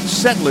from Dutch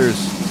settlers,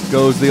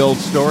 goes the old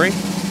story.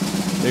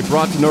 They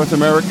brought to North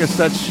America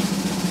such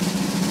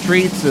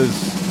treats as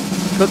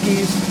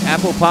cookies,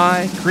 apple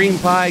pie, cream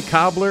pie,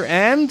 cobbler,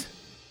 and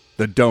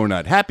the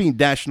donut. Happy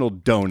National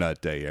Donut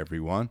Day,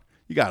 everyone.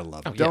 You got to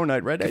love a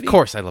donut, right, Eddie? Of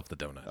course I love the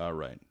donut. All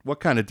right. What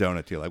kind of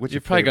donut do you like? What's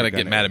You're probably going to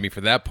get mad at me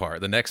for that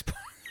part. The next part.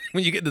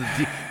 When you get to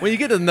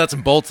the nuts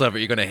and bolts of it,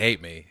 you're going to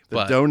hate me.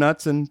 The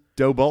donuts and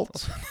dough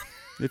bolts,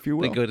 if you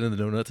will. They go into the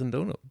donuts and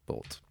donut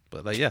bolts.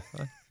 But yeah.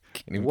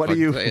 What do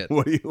you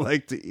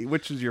like to eat?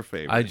 Which is your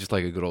favorite? I just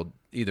like a good old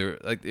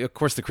of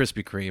course, the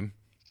Krispy Kreme,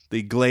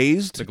 the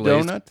glazed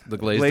donut, the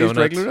glazed donut,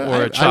 regular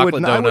or a chocolate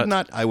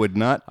donut. I would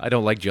not. I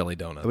don't like jelly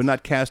donuts. I would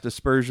not cast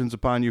aspersions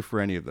upon you for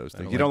any of those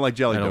things. You don't like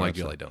jelly donuts. I don't like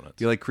jelly donuts.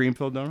 Do you like cream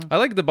filled donuts? I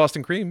like the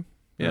Boston cream.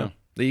 Yeah,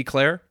 the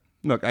eclair.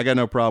 Look, I got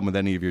no problem with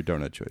any of your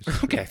donut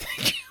choices. Okay,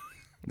 thank you.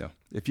 No,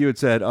 if you had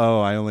said,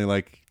 "Oh, I only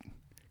like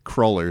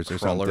crullers or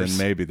something,"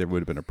 maybe there would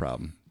have been a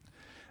problem.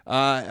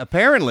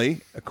 Apparently,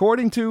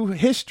 according to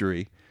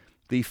history,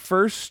 the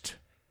first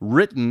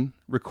written,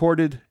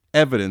 recorded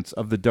evidence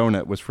of the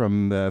donut was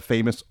from the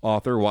famous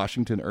author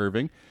Washington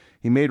Irving.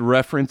 He made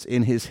reference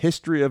in his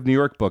History of New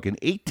York book in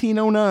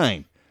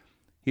 1809.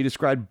 He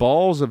described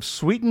balls of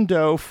sweetened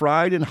dough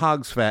fried in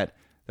hog's fat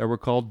that were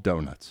called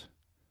donuts.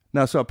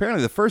 Now, so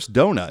apparently the first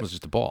donut was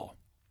just a ball.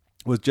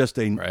 Was just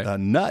a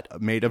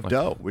nut made of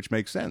dough, which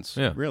makes sense,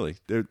 really.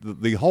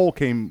 The whole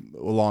came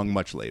along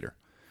much later.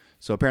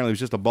 So apparently it was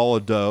just a ball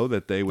of dough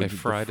that they would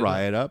fry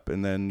it up,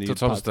 and then so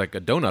it's almost like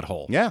a donut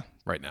hole. Yeah,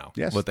 right now.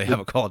 Yes, what they have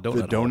it called a donut.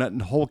 The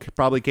donut hole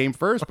probably came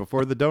first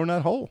before the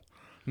donut hole.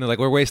 And they're like,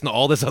 we're wasting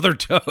all this other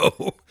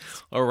dough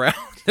around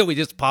that we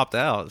just popped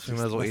out. So we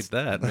might as well eat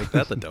that. Make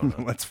that the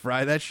donut. Let's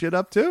fry that shit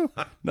up too.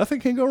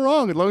 Nothing can go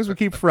wrong as long as we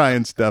keep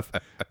frying stuff.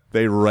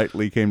 They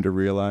rightly came to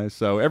realize.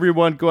 So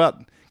everyone, go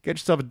out, get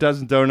yourself a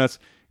dozen donuts,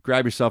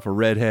 grab yourself a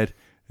redhead,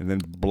 and then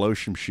blow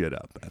some shit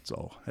up. That's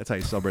all. That's how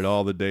you celebrate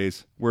all the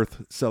days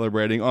worth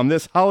celebrating on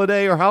this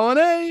holiday or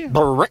holiday.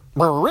 Holiday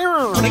or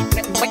holiday.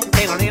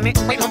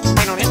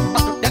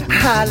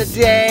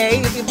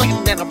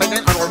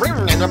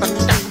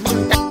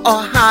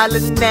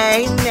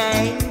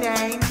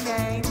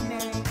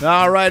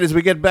 All right, as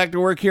we get back to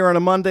work here on a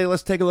Monday,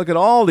 let's take a look at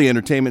all the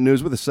entertainment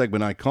news with a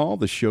segment I call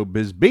the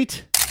Showbiz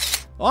Beat.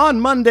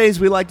 On Mondays,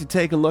 we like to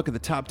take a look at the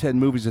top 10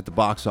 movies at the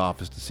box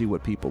office to see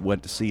what people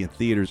went to see in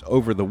theaters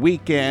over the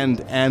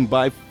weekend. And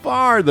by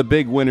far the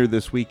big winner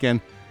this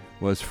weekend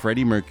was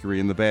Freddie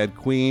Mercury and the Bad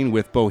Queen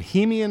with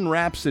Bohemian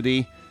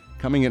Rhapsody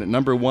coming in at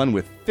number one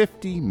with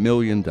 $50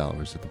 million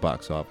at the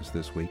box office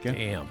this weekend.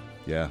 Damn.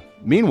 Yeah.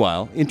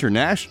 Meanwhile,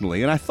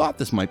 internationally, and I thought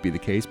this might be the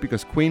case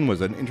because Queen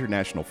was an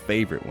international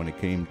favorite when it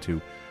came to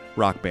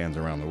rock bands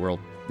around the world.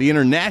 The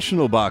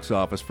international box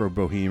office for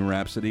Bohemian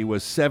Rhapsody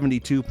was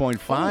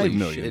 $72.5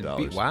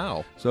 million.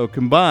 Wow. So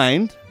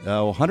combined,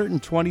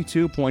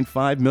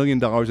 $122.5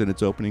 million in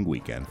its opening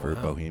weekend for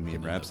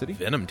Bohemian Rhapsody.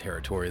 Venom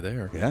territory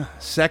there. Yeah.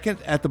 Second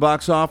at the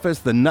box office,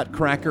 The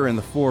Nutcracker and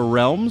the Four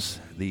Realms,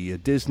 the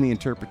Disney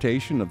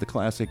interpretation of the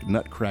classic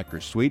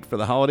Nutcracker suite for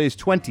the holidays,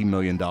 $20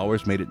 million,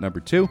 made it number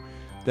two.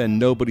 Then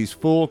Nobody's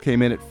Fool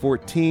came in at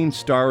 14.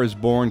 Star is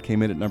Born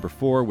came in at number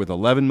 4 with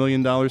 $11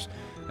 million.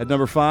 At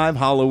number 5,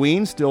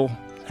 Halloween, still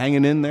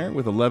hanging in there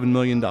with $11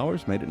 million,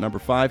 made it number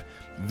 5.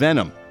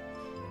 Venom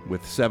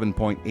with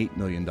 $7.8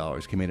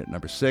 million came in at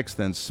number 6.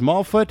 Then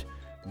Smallfoot,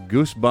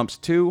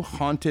 Goosebumps 2,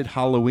 Haunted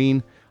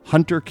Halloween,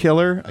 Hunter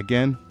Killer,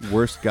 again,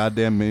 worst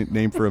goddamn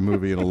name for a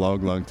movie in a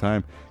long, long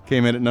time,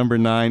 came in at number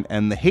 9.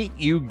 And The Hate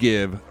U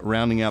Give,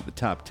 rounding out the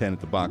top 10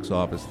 at the box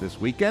office this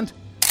weekend.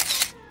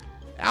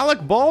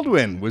 Alec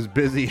Baldwin was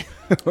busy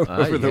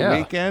over the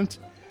weekend.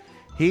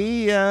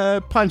 He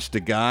punched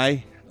a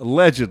guy,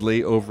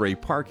 allegedly, over a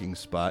parking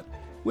spot,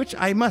 which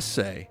I must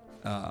say,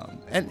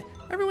 and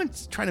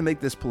everyone's trying to make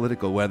this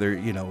political, whether,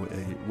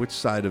 which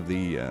side of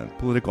the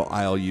political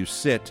aisle you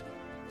sit.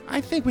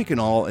 I think we can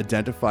all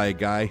identify a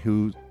guy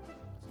who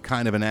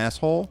kind of an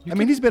asshole.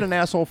 He's been an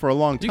asshole for a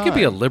long time. You could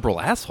be a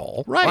liberal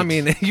asshole, right? I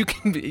mean, you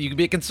can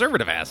be a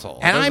conservative asshole.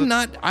 And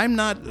I'm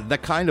not the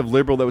kind of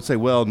liberal that would say,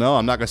 well, no,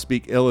 I'm not going to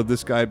speak ill of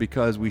this guy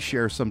because we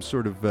share some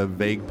sort of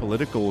vague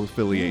political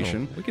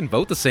affiliation. We can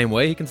vote the same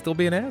way. He can still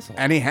be an asshole.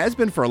 And he has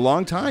been for a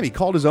long time. He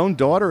called his own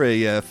daughter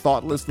a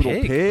thoughtless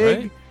little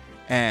pig. Right?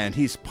 And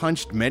he's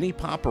punched many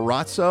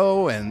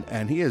paparazzo,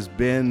 and he has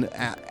been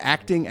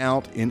acting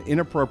out in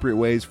inappropriate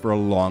ways for a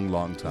long,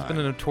 long time. He's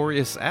been a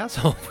notorious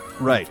asshole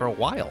right. for a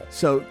while.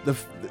 So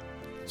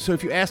So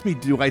if you ask me,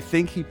 do I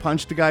think he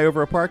punched a guy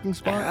over a parking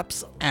spot?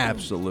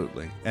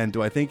 Absolutely. And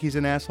do I think he's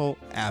an asshole?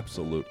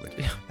 Absolutely.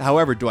 Yeah.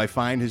 However, do I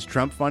find his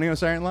Trump funny on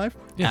Saturday Night Live?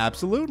 Yeah.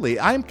 Absolutely.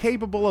 I'm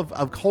capable of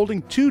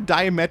holding two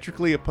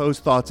diametrically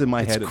opposed thoughts in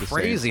my head at the same time.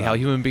 It's crazy how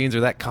human beings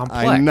are that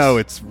complex. I know,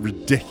 it's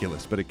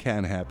ridiculous, but it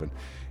can happen.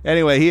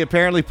 Anyway, he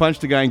apparently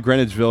punched a guy in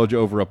Greenwich Village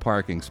over a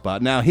parking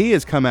spot. Now, he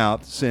has come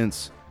out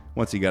since,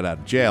 once he got out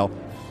of jail,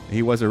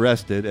 he was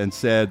arrested and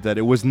said that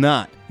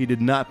he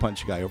did not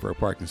punch a guy over a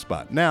parking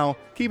spot. Now,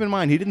 keep in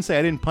mind, he didn't say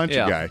I didn't punch a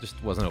guy. It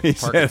just wasn't over a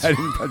parking spot. I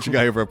didn't punch a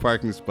guy over a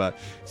parking spot.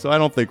 So I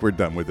don't think we're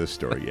done with this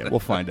story yet. We'll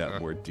find out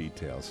more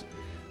details.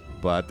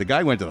 But the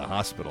guy went to the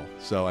hospital,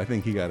 so I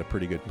think he got a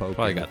pretty good poke.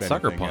 Probably got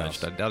sucker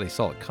punched. I doubt he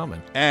saw it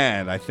coming.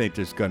 And I think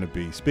there's going to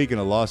be, speaking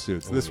of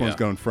lawsuits, this one's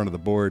going in front of the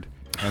board.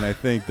 And I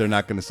think they're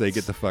not going to say,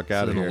 get the fuck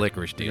out of here. It's a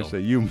licorice deal. Say,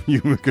 you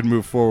can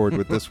move forward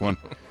with this one.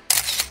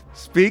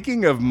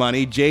 Speaking of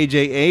money, J.J.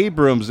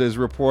 Abrams is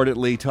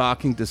reportedly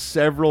talking to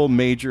several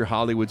major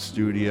Hollywood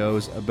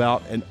studios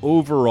about an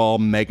overall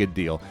mega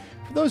deal.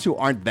 For those who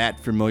aren't that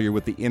familiar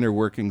with the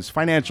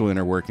financial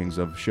inner workings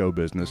of show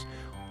business,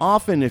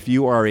 often if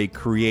you are a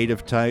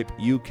creative type,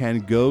 you can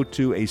go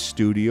to a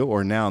studio,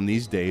 or now in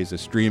these days, a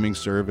streaming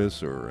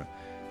service, or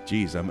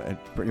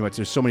pretty much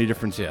there's so many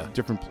different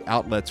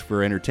outlets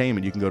for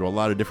entertainment. You can go to a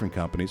lot of different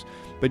companies,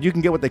 but you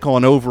can get what they call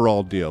an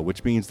overall deal,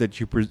 which means that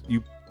you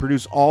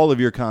produce all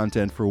of your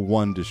content for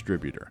one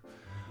distributor.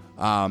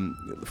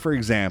 For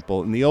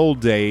example, in the old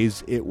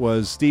days, it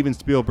was Steven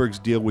Spielberg's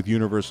deal with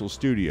Universal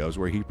Studios,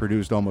 where he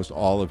produced almost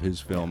all of his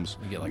films.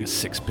 You get like a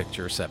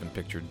 6-picture,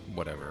 7-picture,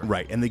 whatever.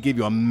 Right, and they give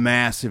you a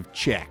massive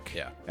check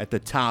at the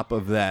top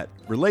of that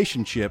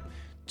relationship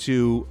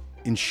to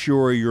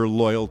ensure your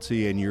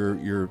loyalty and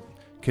your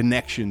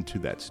connection to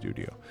that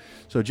studio.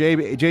 So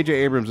J.J.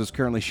 Abrams is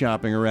currently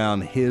shopping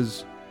around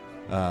his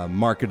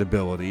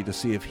marketability to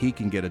see if he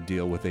can get a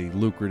deal with a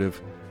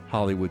lucrative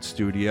Hollywood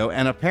studio,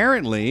 and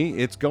apparently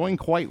it's going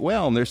quite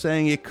well, and they're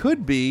saying it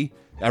could be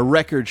a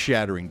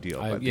record-shattering deal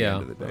by the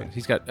end of the day.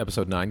 He's got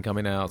episode 9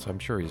 coming out, so I'm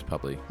sure he's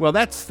probably... Well,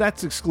 that's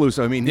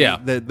exclusive. I mean,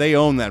 they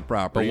own that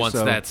property, but once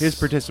so that's... his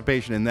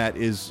participation in that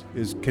is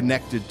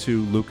connected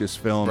to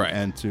Lucasfilm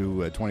and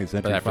to 20th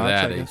Century Fox. But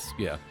after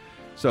that,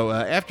 So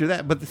after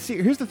that, but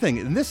here's the thing,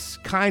 and this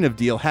kind of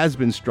deal has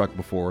been struck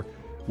before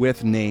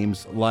with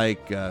names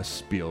like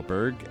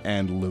Spielberg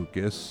and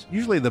Lucas.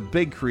 Usually the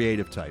big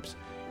creative types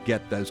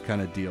get those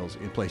kind of deals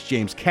in place.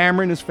 James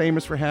Cameron is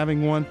famous for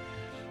having one.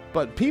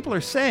 But people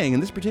are saying, in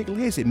this particular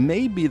case, it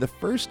may be the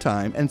first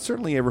time, and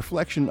certainly a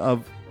reflection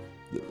of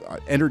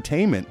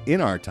entertainment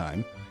in our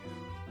time,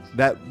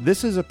 that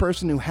this is a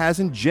person who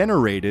hasn't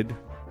generated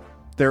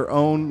their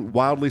own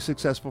wildly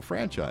successful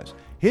franchise.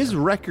 His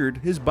record,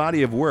 his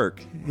body of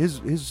work,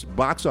 his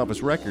box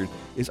office record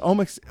is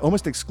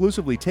almost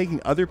exclusively taking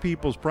other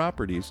people's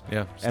properties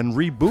and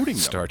rebooting them.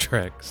 Star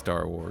Trek,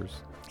 Star Wars.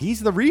 He's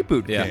the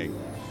reboot king,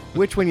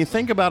 which when you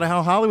think about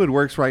how Hollywood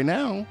works right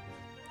now,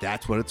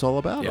 that's what it's all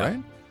about,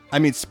 right? I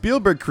mean,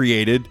 Spielberg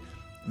created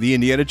the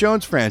Indiana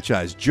Jones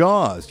franchise,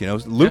 Jaws.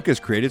 Lucas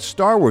created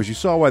Star Wars. You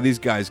saw why these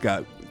guys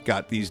got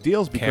these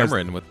deals, because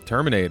Cameron with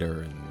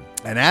Terminator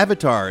and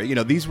Avatar.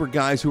 These were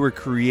guys who were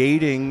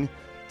creating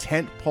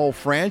tentpole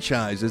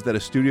franchises that a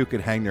studio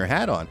could hang their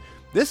hat on.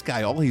 This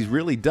guy, all he's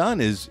really done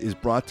is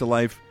brought to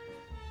life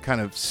kind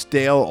of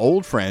stale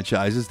old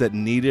franchises that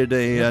needed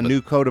a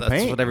new coat of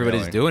paint. That's what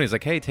everybody's doing. He's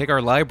like, hey, take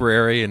our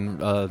library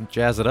and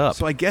jazz it up.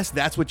 So I guess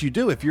that's what you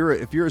do. If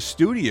you're a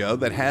studio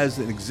that has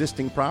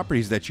existing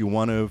properties that you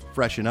want to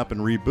freshen up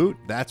and reboot,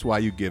 that's why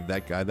you give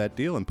that guy that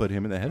deal and put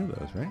him in the head of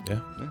those, right?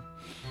 Yeah.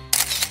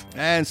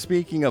 And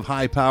speaking of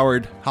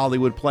high-powered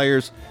Hollywood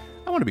players,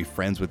 I want to be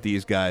friends with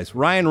these guys.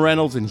 Ryan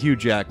Reynolds and Hugh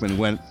Jackman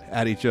went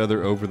at each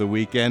other over the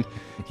weekend.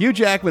 Hugh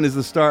Jackman is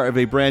the star of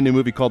a brand new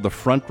movie called The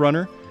Front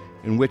Runner,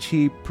 in which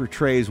he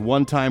portrays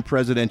one-time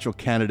presidential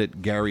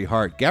candidate Gary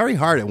Hart. Gary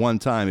Hart, at one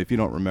time, if you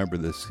don't remember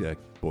this,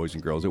 boys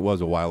and girls, it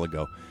was a while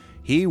ago,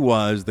 he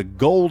was the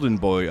golden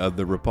boy of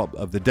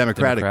the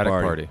Democratic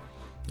Party.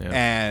 Yeah.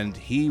 And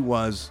he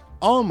was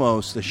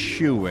almost a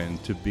shoo-in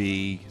to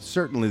be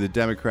certainly the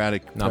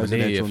Democratic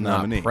presidential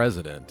nominee. Not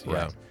president. Yeah.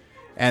 Right.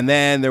 And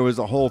then there was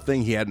a whole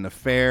thing. He had an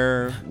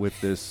affair with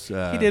this...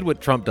 he did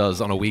what Trump does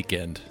on a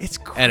weekend. It's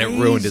crazy. And it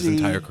ruined his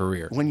entire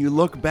career. When you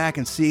look back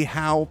and see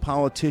how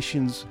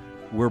politicians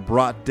were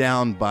brought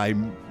down by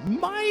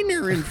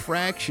minor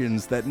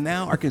infractions that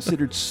now are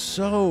considered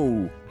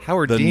so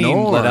Howard the Dean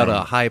norm. let out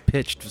a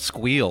high-pitched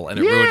squeal, and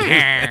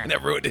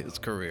it ruined his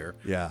career.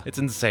 Yeah. It's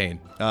insane.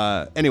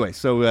 Anyway,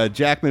 so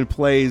Jackman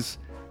plays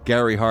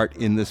Gary Hart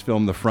in this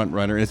film, The Front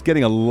Runner, and it's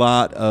getting a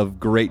lot of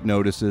great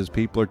notices.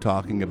 People are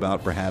talking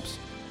about perhaps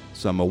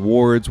some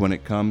awards when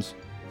it comes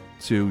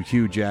to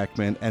Hugh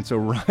Jackman. And so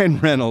Ryan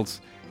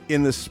Reynolds,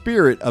 in the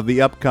spirit of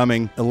the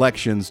upcoming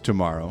elections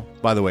tomorrow,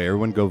 by the way,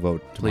 everyone go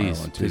vote tomorrow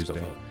on Tuesday.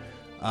 Please go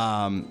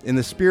vote. In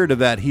the spirit of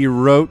that, he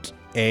wrote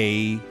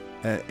a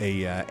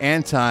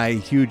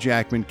anti-Hugh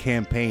Jackman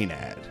campaign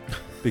ad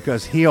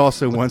because he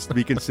also wants to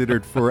be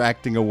considered for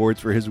acting awards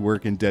for his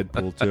work in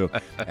Deadpool 2.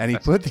 And he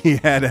put the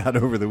ad out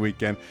over the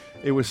weekend.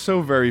 It was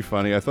so very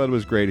funny. I thought it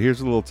was great.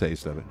 Here's a little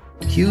taste of it.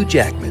 Hugh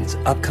Jackman's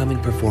upcoming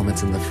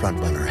performance in The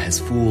Frontrunner has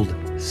fooled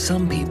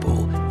some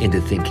people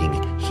into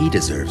thinking he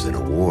deserves an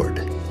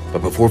award.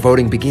 But before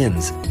voting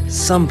begins,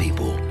 some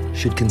people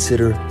should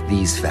consider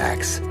these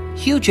facts.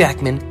 Hugh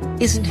Jackman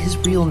isn't his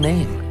real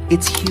name.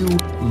 It's Hugh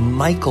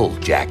Michael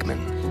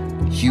Jackman.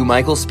 Hugh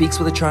Michael speaks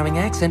with a charming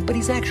accent, but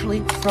he's actually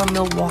from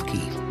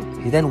Milwaukee.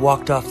 He then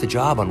walked off the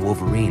job on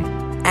Wolverine,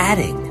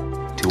 adding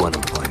to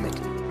unemployment.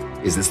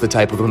 Is this the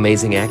type of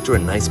amazing actor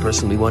and nice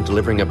person we want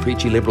delivering a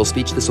preachy liberal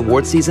speech this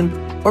award season?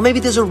 Or maybe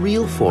there's a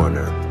real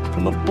foreigner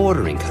from a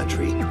bordering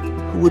country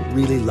who would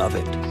really love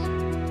it.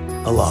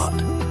 A lot.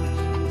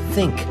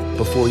 Think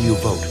before you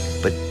vote,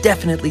 but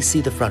definitely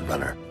see The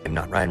Frontrunner. I'm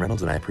not Ryan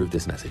Reynolds, and I approve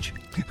this message.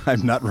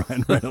 I'm not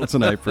Ryan Reynolds,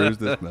 and I approve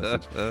this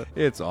message.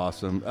 It's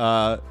awesome.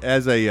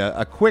 As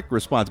a quick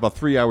response, about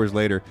 3 hours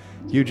later,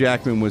 Hugh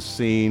Jackman was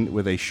seen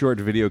with a short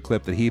video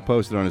clip that he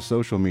posted on his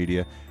social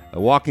media,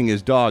 walking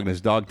his dog, and his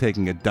dog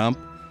taking a dump.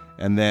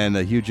 And then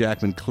Hugh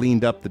Jackman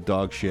cleaned up the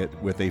dog shit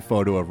with a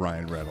photo of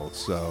Ryan Reynolds.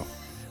 So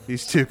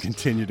these two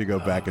continue to go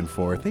back and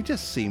forth. They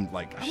just seemed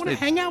like, I want to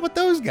hang out with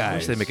those guys. I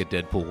wish they make a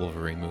Deadpool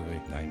Wolverine movie.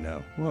 I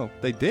know. Well,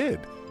 they did.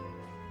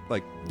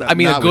 Like, I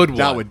mean, a good one.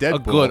 Not with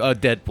Deadpool. A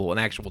Deadpool, an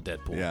actual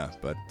Deadpool. Yeah,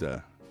 but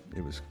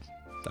it was.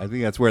 I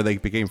think that's where they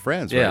became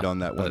friends, right? On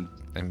that one.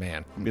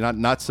 Man,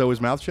 not so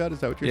his mouth shut. Is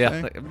that what you're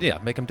saying? Yeah,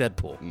 make him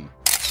Deadpool.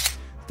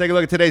 Take a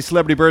look at today's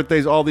celebrity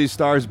birthdays. All these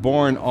stars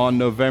born on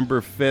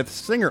November 5th.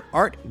 Singer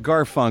Art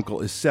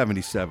Garfunkel is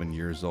 77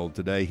 years old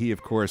today. He,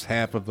 of course,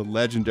 half of the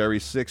legendary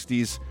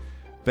 60s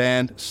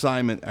band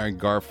Simon and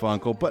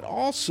Garfunkel, but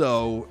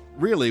also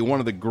really one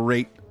of the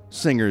great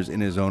singers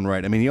in his own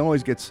right. I mean, he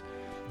always gets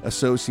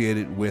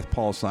associated with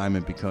Paul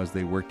Simon because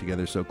they work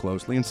together so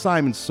closely. And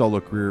Simon's solo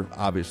career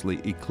obviously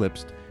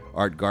eclipsed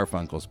Art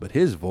Garfunkel's, but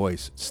his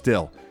voice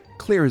still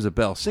clear as a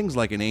bell, sings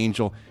like an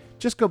angel.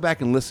 Just go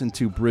back and listen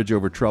to Bridge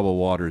Over Troubled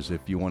Waters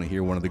if you want to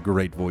hear one of the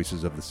great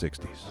voices of the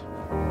 60s.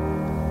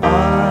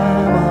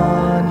 I'm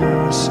on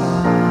your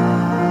side.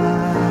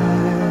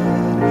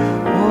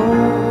 Oh,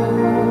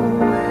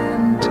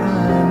 when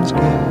times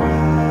get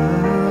rough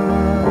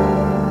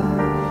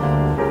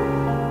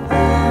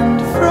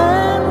and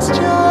friends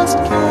just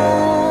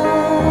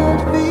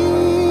can't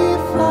be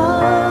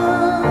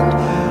found,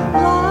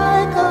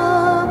 like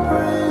a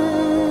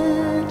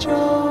bridge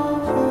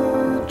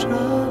over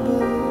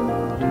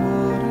troubled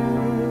water,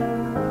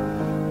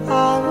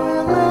 I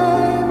will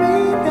lay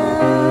me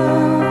down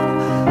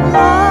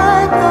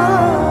like a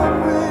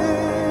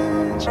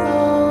bridge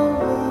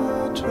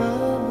over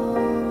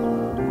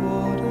troubled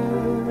water,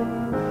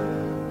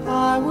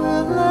 I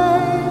will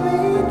lay me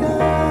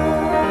down.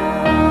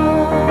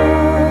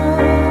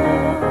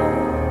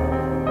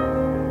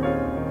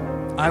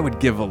 I would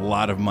give a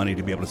lot of money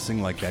to be able to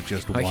sing like that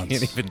just I once.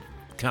 can't even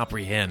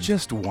comprehend.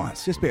 Just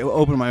once. Just be able to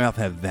open my mouth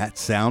and have that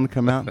sound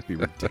come out. It'd be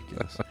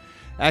ridiculous.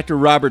 Actor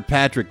Robert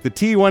Patrick, the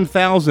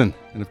T-1000,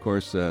 and of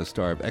course,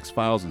 star of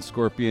X-Files and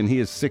Scorpion. He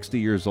is 60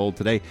 years old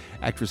today.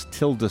 Actress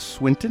Tilda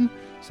Swinton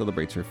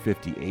celebrates her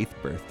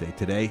 58th birthday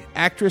today.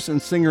 Actress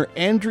and singer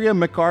Andrea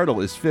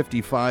McArdle is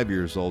 55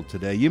 years old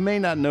today. You may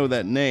not know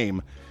that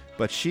name,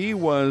 but she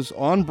was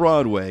on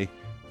Broadway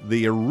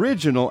the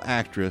original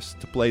actress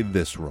to play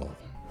this role.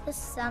 The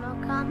sun'll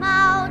come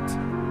out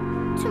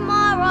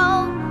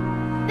tomorrow.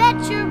 Bet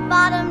your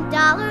bottom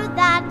dollar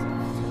that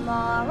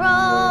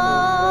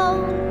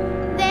tomorrow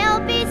there'll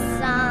be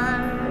sun.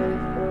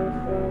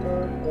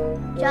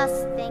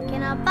 Just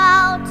thinking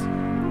about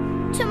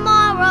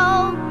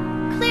tomorrow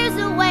clears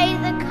away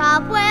the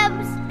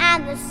cobwebs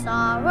and the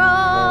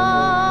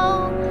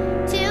sorrow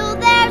till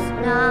there's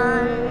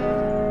none.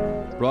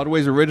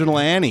 Broadway's original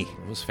Annie.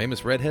 Most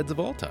famous redheads of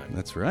all time.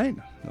 That's right.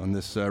 On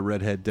this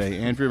Redhead Day,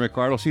 Andrea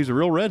McArdle, she's a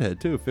real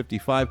redhead too,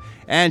 55,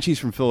 and she's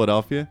from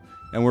Philadelphia,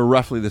 and we're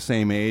roughly the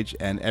same age.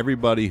 And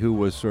everybody who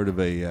was sort of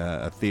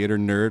a theater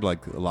nerd,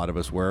 like a lot of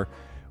us were,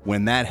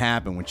 when that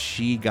happened, when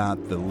she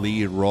got the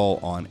lead role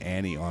on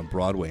Annie on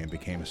Broadway and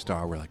became a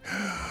star, we're like,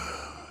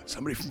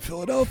 somebody from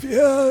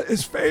Philadelphia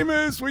is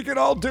famous. We can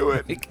all do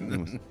it.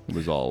 It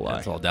was all a lie.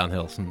 It's all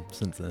downhill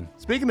since then.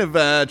 Speaking of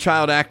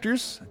child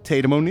actors,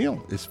 Tatum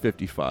O'Neal is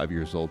 55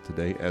 years old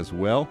today as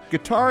well.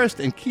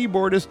 Guitarist and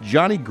keyboardist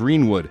Johnny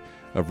Greenwood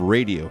of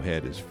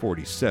Radiohead is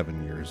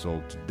 47 years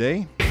old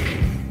today.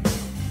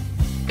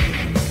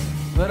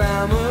 but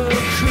I'm a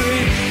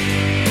creep.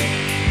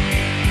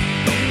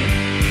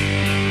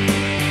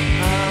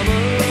 I'm a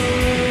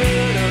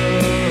widow.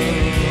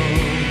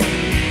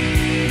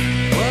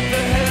 What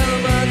the hell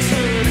am I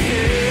doing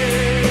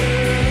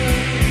here?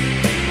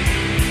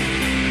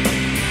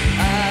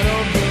 I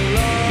don't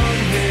belong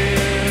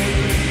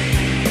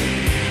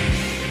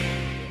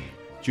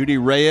here. Judy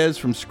Reyes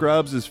from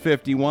Scrubs is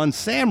 51.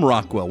 Sam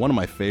Rockwell, one of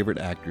my favorite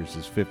actors,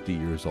 is 50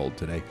 years old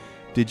today.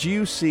 Did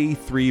you see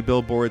 3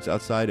 billboards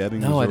outside Ebbing,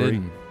 Missouri? No, I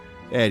didn't.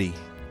 Eddie,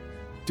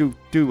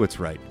 do what's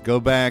right.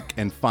 Go back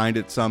and find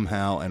it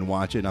somehow and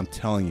watch it. I'm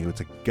telling you,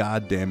 it's a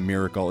goddamn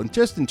miracle. And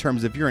just in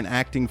terms of if you're an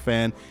acting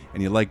fan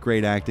and you like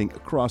great acting,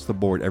 across the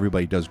board,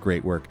 everybody does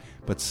great work.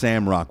 But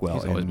Sam Rockwell,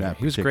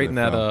 he was great in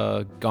that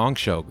the Gong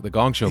Show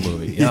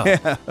movie.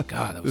 Yeah.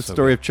 God, that was the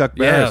story of Chuck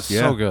Barris. Yeah,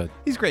 so good.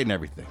 He's great in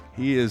everything.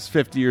 He is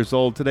 50 years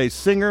old today.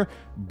 Singer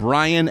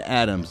Bryan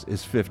Adams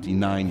is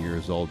 59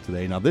 years old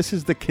today. Now, this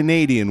is the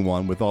Canadian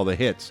one with all the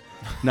hits,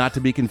 not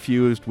to be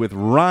confused with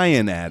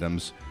Ryan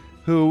Adams,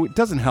 who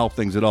doesn't help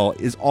things at all,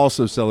 is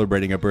also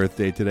celebrating a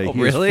birthday today. Oh,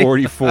 he really? is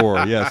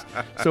 44, yes.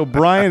 So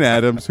Bryan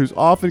Adams, who's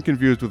often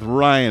confused with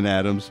Ryan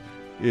Adams,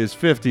 is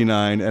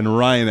 59, and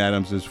Ryan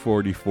Adams is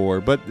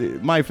 44. But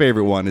my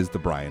favorite one is the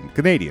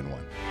Canadian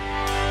one.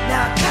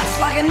 Now it cuts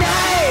like a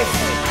knife,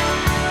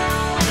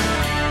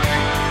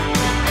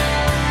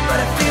 but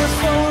it feels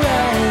so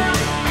right.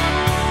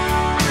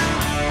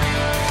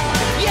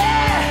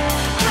 Yeah,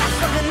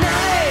 cuts like a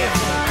knife.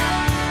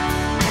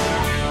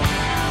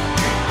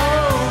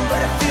 Oh,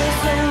 but it feels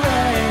so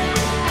right.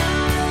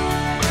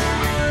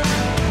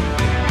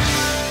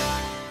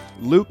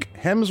 Luke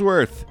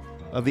Hemsworth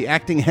of the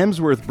acting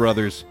Hemsworth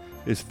brothers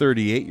is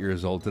 38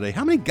 years old today.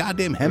 How many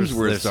goddamn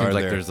Hemsworths are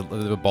there? There's the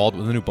new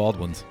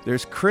Baldwins.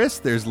 There's Chris,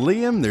 there's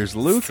Liam, there's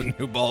Luke. The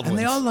new Baldwins. And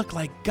they all look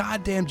like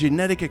goddamn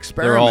genetic They're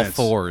experiments.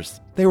 all 4s.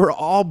 They were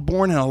all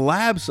born in a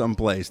lab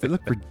someplace. They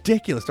look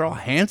ridiculous. They're all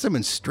handsome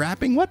and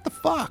strapping. What the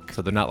fuck?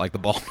 So they're not like the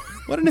Baldwins.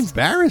 What an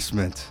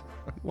embarrassment.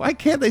 Why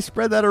can't they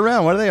spread that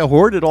around? Why do they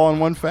hoard it all in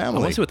one family?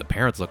 I want to see what the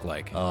parents look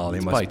like. Oh, they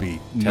It's must probably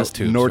be test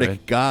tubes, Nordic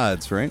right?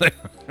 gods, right?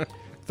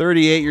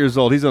 38 years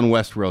old. He's on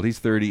Westworld. He's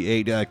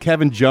 38.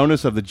 Kevin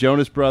Jonas of the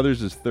Jonas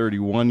Brothers is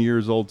 31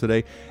 years old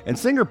today. And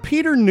singer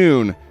Peter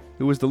Noon,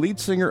 who was the lead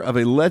singer of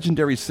a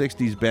legendary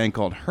 60s band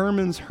called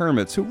Herman's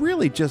Hermits, who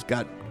really just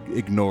got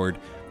ignored.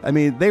 I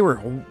mean, they were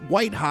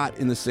white hot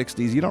in the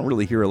 60s. You don't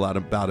really hear a lot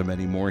about him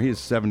anymore. He is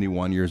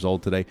 71 years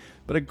old today,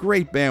 but a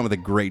great band with a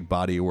great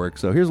body of work.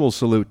 So here's a little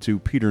salute to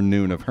Peter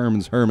Noon of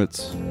Herman's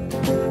Hermits.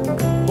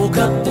 Woke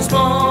up this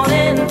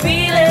morning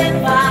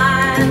feeling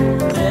fine.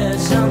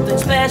 There's something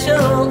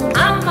special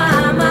on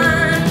my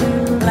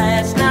mind.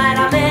 Last night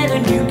I met a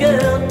new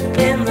girl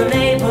in the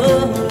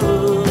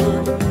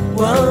neighborhood.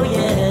 Whoa,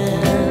 yeah.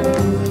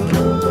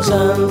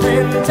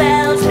 Something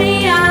tells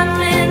me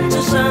I'm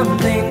into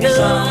something good.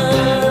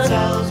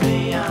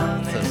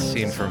 It's a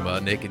scene from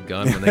Naked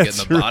Gun when they get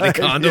in the body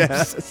condoms.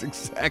 Yes,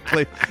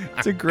 exactly.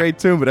 It's a great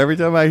tune, but every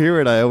time I hear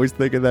it, I always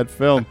think of that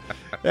film.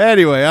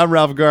 Anyway, I'm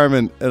Ralph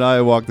Garman, and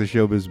I walk the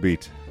showbiz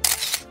beat.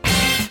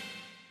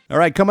 All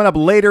right, coming up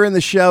later in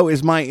the show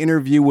is my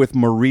interview with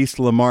Maurice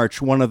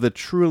LaMarche, one of the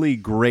truly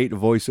great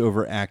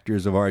voiceover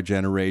actors of our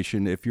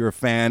generation. If you're a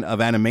fan of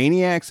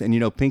Animaniacs and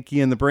you know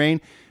Pinky and the Brain,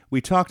 we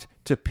talked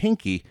to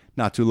Pinky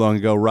not too long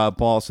ago, Rob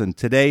Paulson.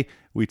 Today,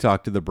 we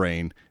talked to the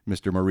Brain,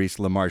 Mr. Maurice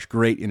LaMarche.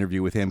 Great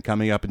interview with him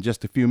coming up in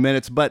just a few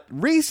minutes. But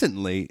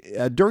recently,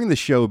 during the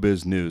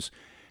showbiz news,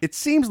 it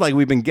seems like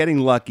we've been getting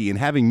lucky and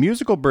having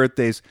musical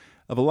birthdays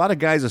of a lot of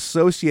guys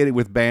associated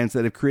with bands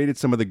that have created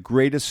some of the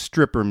greatest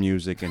stripper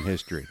music in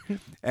history.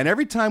 And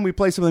every time we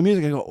play some of the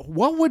music, I go,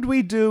 what would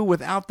we do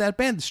without that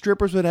band? The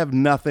strippers would have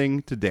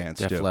nothing to dance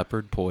to. Def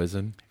Leppard,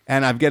 Poison.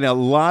 And I've getting a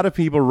lot of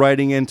people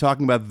writing in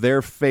talking about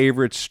their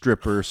favorite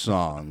stripper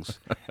songs.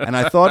 And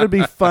I thought it'd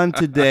be fun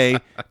today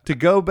to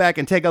go back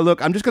and take a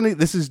look.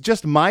 This is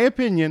just my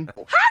opinion. How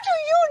do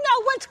you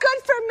know what's good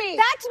for me?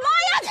 That's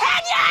my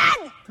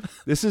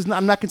opinion!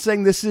 I'm not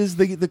saying this is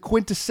the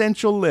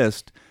quintessential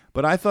list,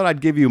 but I thought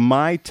I'd give you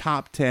my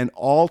top 10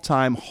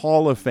 all-time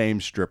Hall of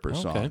Fame stripper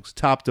songs,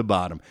 top to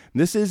bottom.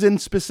 And this is in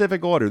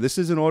specific order. This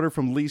is in order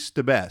from least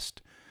to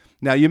best.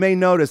 Now, you may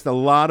notice that a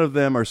lot of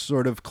them are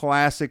sort of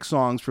classic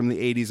songs from the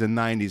 80s and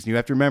 90s. And you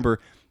have to remember,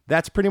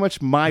 that's pretty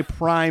much my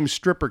prime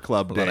stripper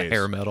club days. A lot of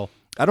hair metal.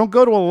 I don't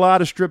go to a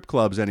lot of strip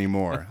clubs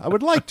anymore. I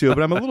would like to,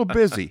 but I'm a little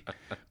busy.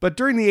 But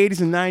during the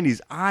 80s and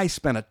 90s, I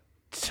spent a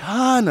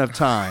ton of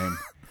time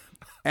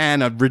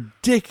and a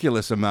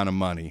ridiculous amount of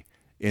money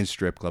in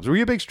strip clubs. Were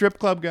you a big strip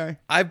club guy?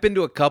 I've been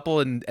to a couple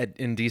in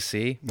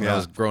D.C. when I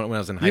was growing. When I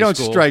was in high school. You don't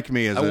strike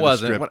me as I a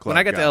wasn't. strip club When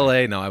I got guy. to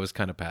L.A., no, I was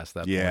kind of past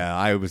that point. Yeah,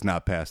 I was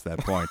not past that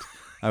point.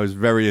 I was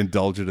very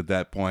indulgent at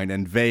that point.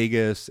 And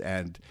Vegas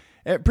and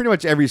pretty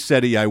much every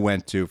city I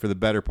went to for the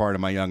better part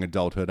of my young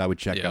adulthood, I would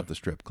check out the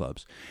strip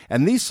clubs.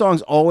 And these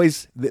songs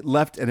always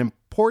left an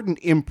important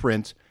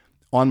imprint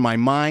on my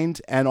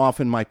mind and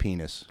often my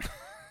penis.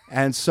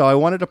 And so I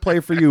wanted to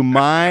play for you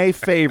my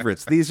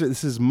favorites. This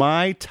is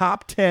my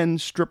top 10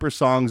 stripper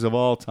songs of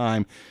all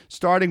time,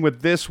 starting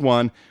with this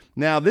one.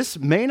 Now, this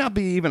may not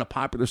be even a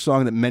popular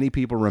song that many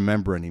people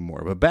remember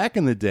anymore, but back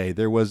in the day,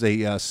 there was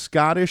a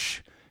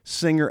Scottish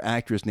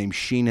singer-actress named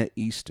Sheena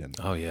Easton.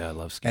 Oh, yeah, I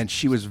love Sheena. And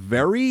she was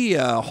very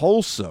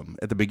wholesome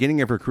at the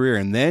beginning of her career,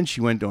 and then she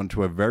went on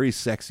to a very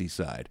sexy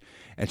side.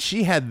 And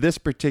she had this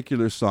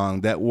particular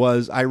song that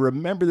was, I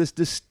remember this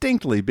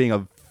distinctly, being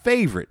a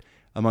favorite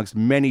amongst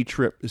many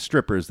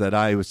strippers that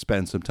I would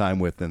spend some time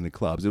with in the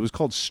clubs. It was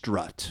called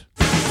Strut.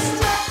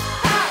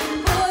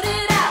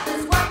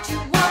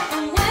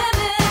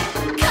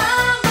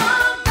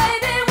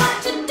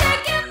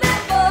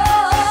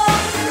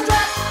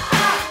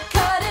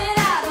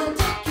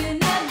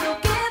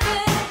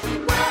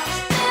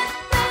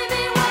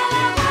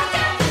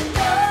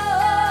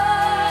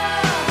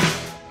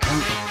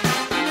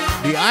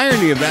 The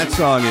irony of that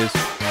song is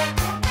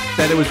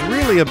that it was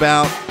really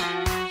about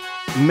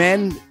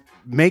men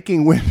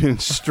making women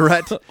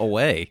strut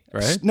away,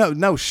 right?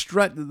 No,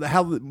 strut.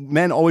 How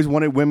men always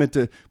wanted women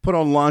to put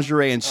on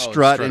lingerie and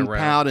strut and around.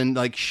 pout and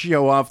like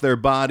show off their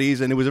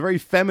bodies, and it was a very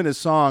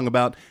feminist song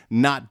about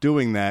not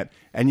doing that,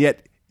 and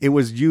yet it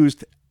was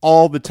used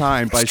all the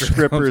time by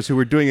strippers who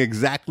were doing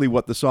exactly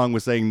what the song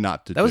was saying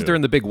not to do. That was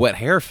during the big wet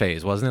hair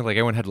phase, wasn't it? Like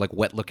everyone had like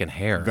wet looking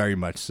hair. Very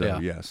much so, Yeah.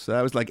 yes. So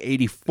that was like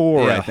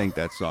 84, Yeah. I think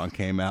that song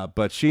came out.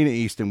 But Sheena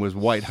Easton was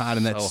white hot,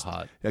 and that's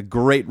hot. a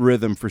great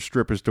rhythm for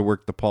strippers to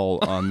work the pole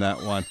on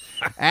that one.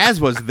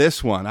 As was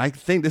this one. I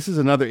think this is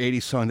another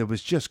 80s song that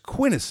was just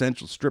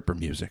quintessential stripper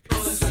music.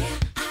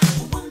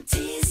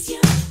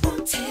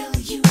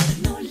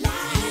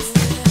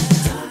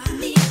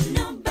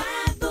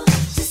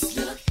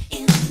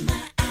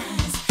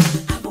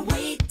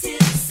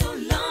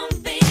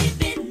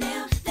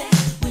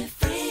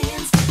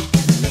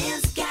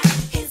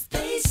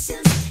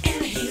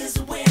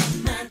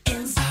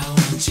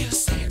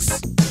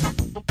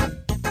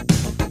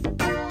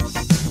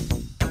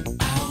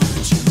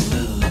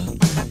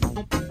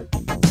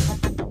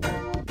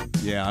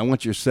 Yeah, I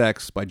Want Your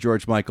Sex by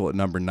George Michael at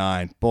number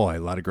 9. Boy, a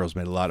lot of girls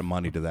made a lot of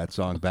money to that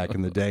song back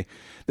in the day.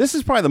 This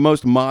is probably the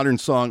most modern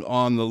song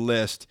on the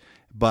list,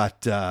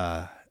 but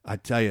I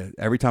tell you,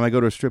 every time I go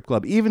to a strip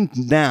club, even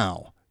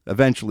now,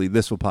 eventually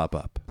this will pop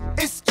up.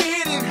 It's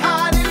getting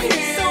hot in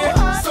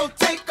here, so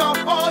take off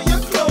all your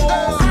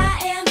clothes. I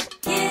am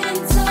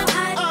getting so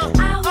hot,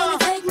 I wanna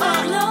take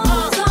my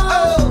clothes off.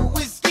 Oh,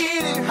 it's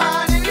getting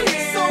hot in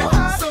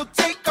here, so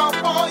take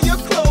off all your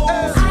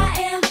clothes. I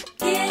am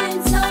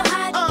getting so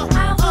hot,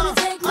 I wanna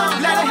take my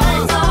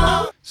clothes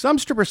off. Some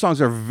stripper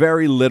songs are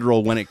very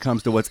literal when it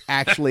comes to what's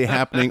actually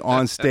happening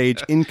on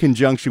stage in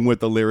conjunction with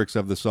the lyrics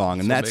of the song,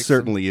 and that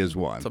certainly is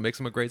one. So it makes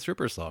them a great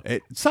stripper song.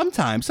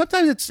 Sometimes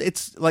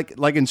it's like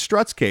in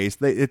Strut's case,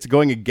 it's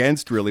going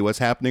against really what's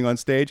happening on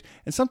stage,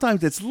 and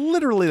sometimes it's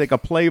literally like a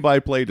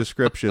play-by-play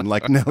description,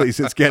 like Nellie's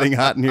 "It's Getting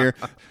Hot in Here."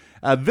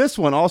 This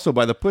one, also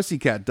by the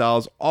Pussycat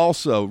Dolls,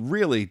 also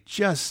really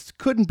just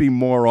couldn't be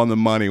more on the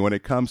money when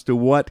it comes to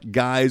what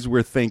guys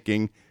were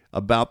thinking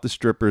about the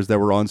strippers that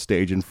were on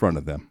stage in front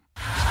of them.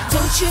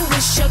 Don't you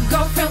wish your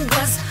girlfriend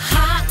was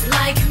hot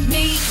like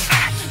me?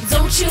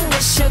 Don't you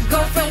wish your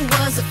girlfriend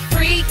was a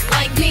freak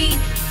like me?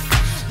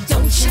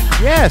 Don't you?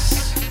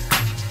 Yes,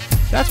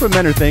 that's what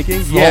men are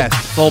thinking. Yes,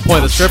 It's the whole point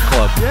of the strip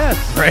club. yes,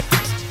 Right?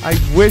 I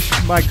wish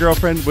my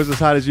girlfriend was as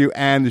hot as you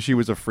and she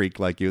was a freak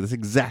like you. That's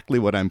exactly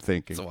what I'm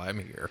thinking. That's why I'm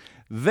here.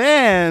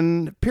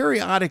 Then,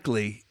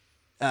 periodically,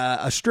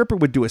 a stripper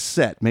would do a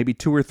set, maybe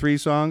 2 or 3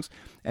 songs,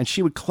 and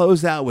she would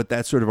close out with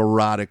that sort of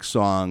erotic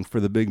song for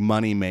the big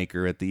money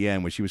maker at the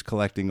end when she was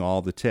collecting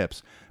all the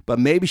tips. But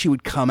maybe she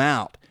would come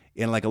out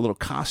in like a little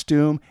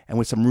costume and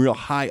with some real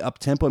high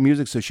up-tempo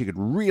music so she could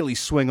really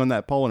swing on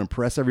that pole and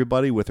impress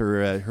everybody with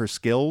her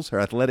skills, her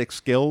athletic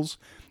skills.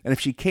 And if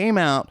she came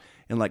out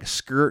in like a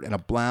skirt and a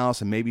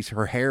blouse and maybe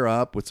her hair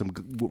up with some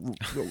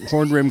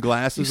horn-rimmed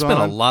glasses You spent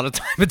on. a lot of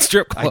time at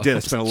strip clubs. I did. I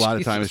spent a lot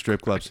of time at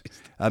strip clubs.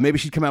 Maybe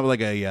she'd come out with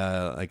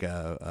like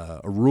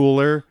a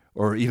ruler,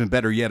 or even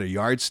better yet, a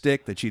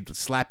yardstick that she'd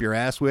slap your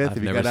ass with I've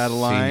if you never got out of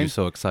seen line. you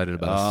so excited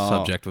about a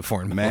subject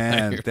before in my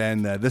Man, life.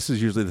 then this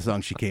is usually the song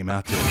she came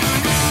out to. I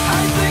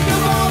think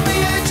of all the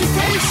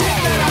education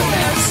that I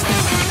missed,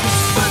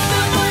 but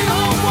then my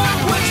homework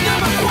was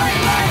never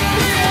quite like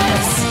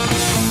this.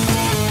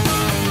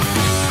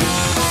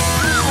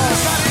 Oh,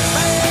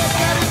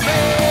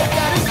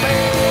 got it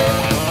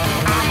bad.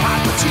 I'm not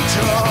the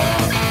teacher.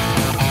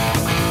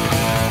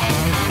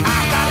 I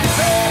got it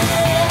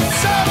bad,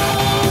 so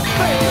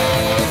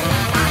bad.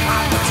 I'm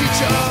not the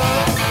teacher.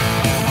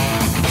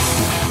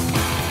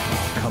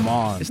 Come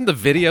on. Isn't the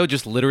video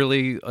just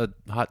literally a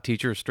hot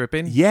teacher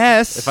stripping?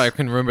 Yes. If I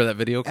can remember that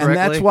video correctly.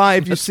 And that's why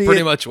if you That's see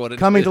pretty it much what it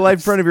coming is. to life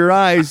in front of your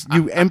eyes,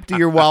 you empty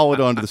your wallet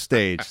onto the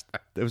stage.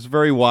 It was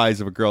very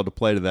wise of a girl to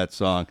play to that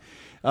song.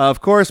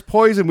 Of course,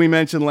 Poison, we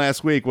mentioned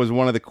last week, was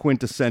one of the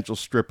quintessential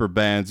stripper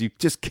bands. You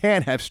just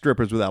can't have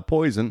strippers without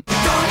Poison. Don't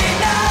need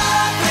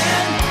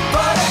nothing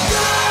but a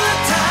good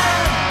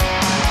time.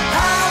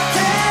 How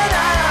can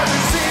I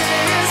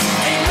resist?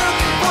 Ain't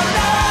looking for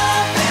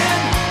nothing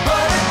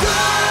but a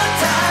good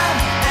time,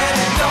 and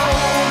it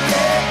don't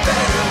get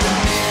better than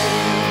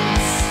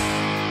this.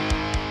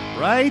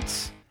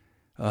 right.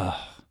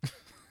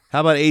 How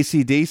about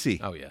AC/DC?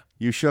 Oh, yeah.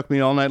 You Shook Me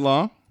All Night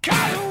Long?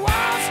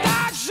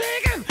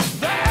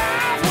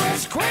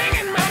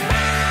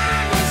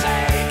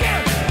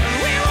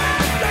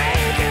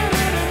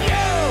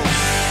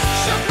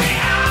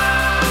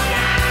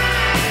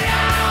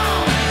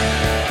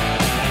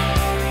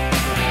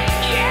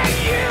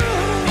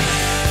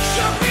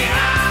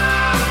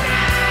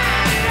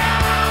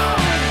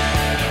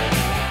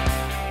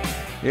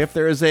 If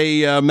there is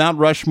a Mount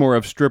Rushmore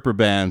of stripper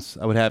bands,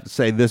 I would have to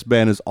say this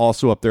band is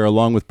also up there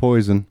along with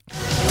Poison.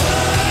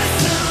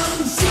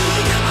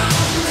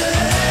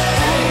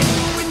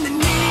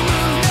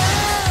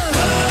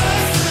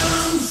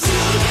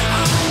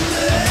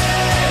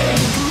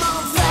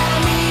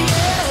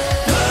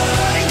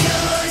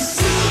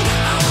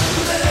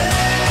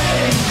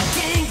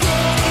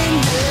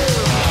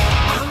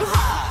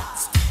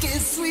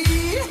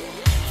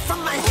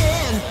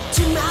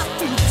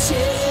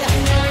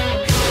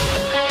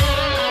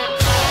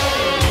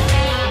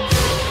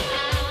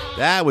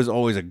 That was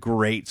always a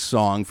great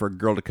song for a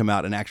girl to come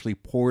out and actually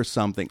pour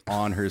something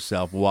on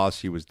herself while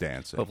she was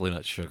dancing. Hopefully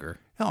not sugar.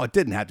 No, it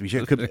didn't have to be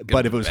sugar.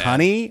 But if it was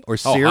honey or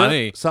syrup,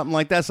 honey. something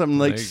like that, something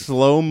like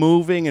slow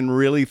moving and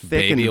really thick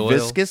Baby and oil.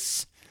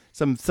 viscous,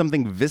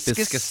 something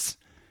viscous,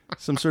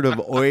 some sort of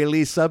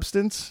oily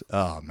substance.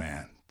 Oh,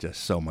 man,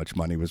 just so much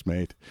money was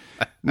made.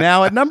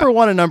 Now, at number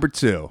 1 and number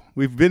 2,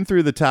 we've been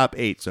through the top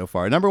 8 so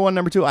far. Number 1,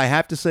 number 2, I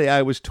have to say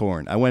I was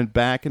torn. I went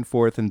back and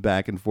forth and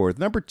back and forth.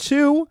 Number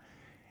 2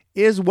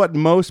 is what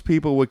most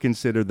people would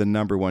consider the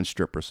number 1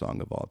 stripper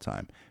song of all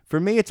time. For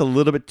me, it's a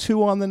little bit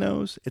too on the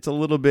nose. It's a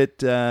little bit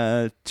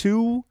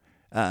too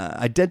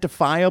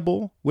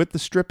identifiable with the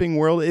stripping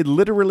world. It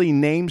literally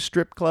names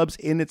strip clubs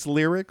in its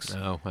lyrics.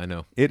 Oh, I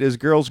know. It is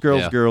Girls,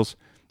 Girls, Yeah. Girls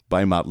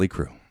by Motley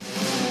Crue.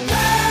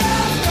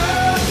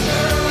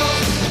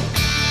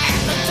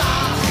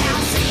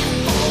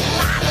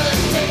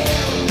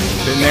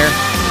 Been there?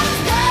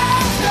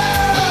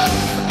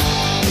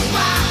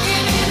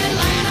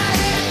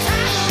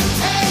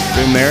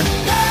 Been there?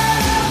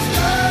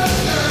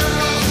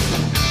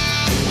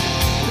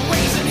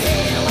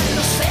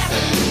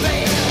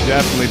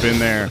 Definitely been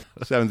there.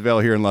 Seventh Veil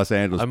here in Los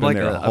Angeles. I'm been like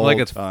there I'm like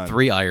a time.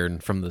 3-iron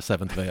from the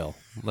Seventh Veil.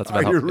 That's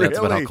Are about, you that's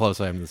about how really?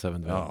 close I am to the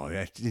Seventh Veil. Oh,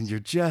 yeah, you're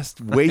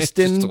just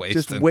wasting,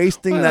 Just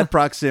wasting. that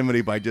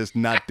proximity by just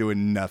not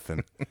doing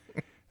nothing.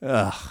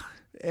 Ugh,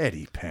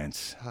 Eddie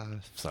Pence.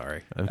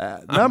 Sorry.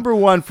 Number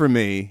 1 for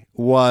me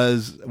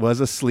was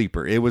a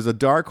sleeper. It was a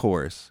dark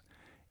horse.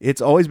 It's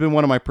always been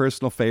one of my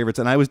personal favorites,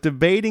 and I was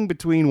debating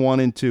between 1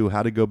 and 2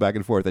 how to go back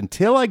and forth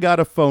until I got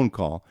a phone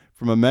call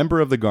from a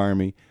member of the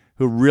Garmy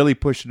who really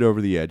pushed it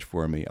over the edge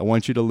for me. I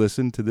want you to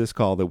listen to this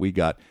call that we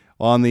got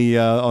on the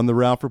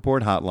Ralph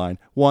Report hotline,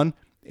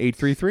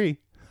 1-833.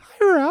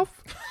 Hi,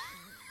 Ralph.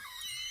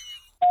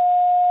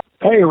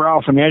 Hey,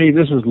 Ralph and Eddie,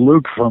 this is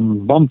Luke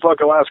from Bumfuck,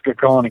 Alaska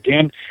calling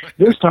again.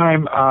 This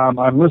time,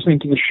 I'm listening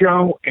to the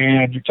show,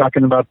 and you're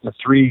talking about the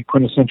 3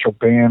 quintessential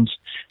bands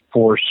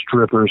for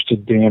strippers to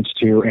dance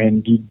to,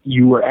 and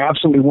you were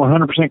absolutely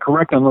 100%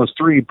 correct on those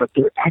 3, but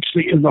there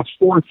actually is a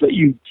 4th that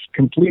you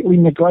completely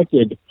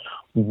neglected,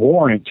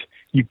 Warrant.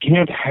 You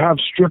can't have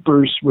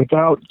strippers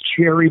without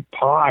cherry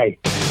pie.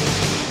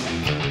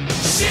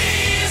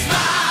 She's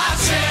my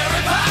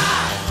cherry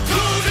pie.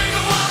 Cool drink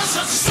of water,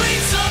 such a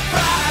sweet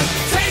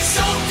surprise. Tastes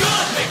so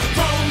good, make a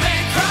grown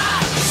man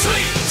cry.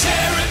 Sweet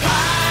cherry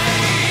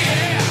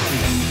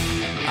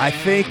pie. I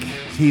think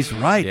he's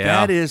right. Yeah.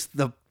 That is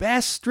the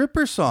best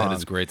stripper song. That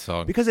is a great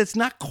song. Because it's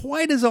not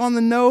quite as on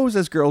the nose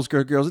as Girls,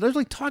 Girls, Girls. It doesn't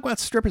really talk about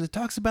strippers. It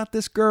talks about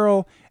this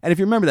girl. And if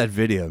you remember that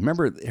video,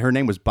 remember her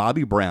name was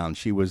Bobby Brown.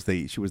 She was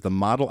the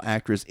model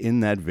actress in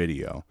that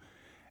video.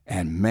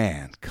 And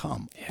man,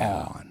 come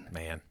on.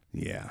 Man.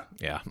 Yeah.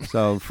 Yeah.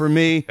 So for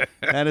me,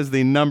 that is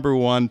the number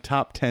 1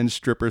 top 10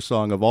 stripper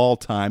song of all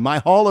time. My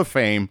Hall of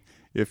Fame,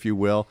 if you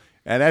will.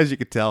 And as you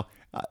can tell,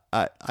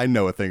 I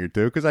know a thing or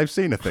two because I've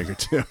seen a thing or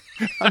two.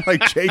 I'm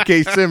like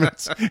J.K.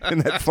 Simmons in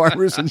that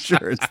Farmers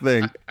Insurance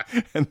thing.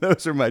 And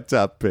those are my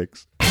top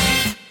picks.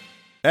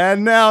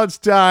 And now it's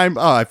time.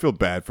 Oh, I feel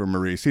bad for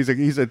Maurice. He's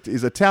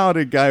a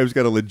talented guy who's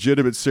got a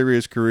legitimate,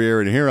 serious career,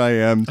 and here I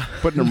am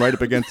putting him right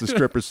up against the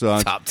stripper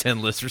song. Top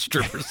 10 list for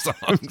stripper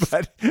songs.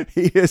 But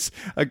he is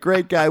a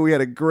great guy. We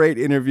had a great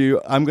interview.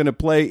 I'm going to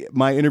play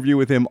my interview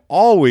with him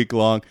all week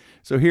long.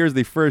 So here's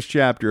the first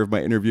chapter of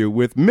my interview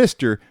with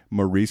Mr.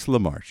 Maurice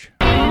LaMarche.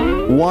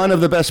 One of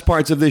the best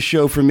parts of this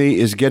show for me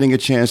is getting a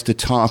chance to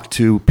talk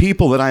to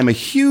people that I'm a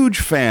huge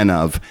fan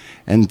of.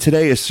 And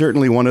today is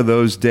certainly one of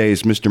those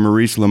days. Mr.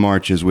 Maurice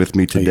LaMarche is with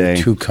me today.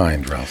 You're too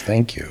kind, Ralph.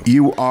 Thank you.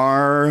 You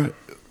are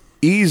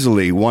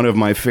easily one of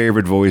my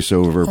favorite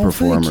voiceover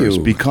performers thank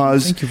you.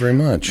 because Thank you very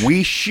much.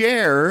 we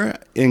share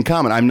in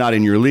common. I'm not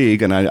in your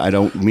league, and I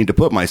don't mean to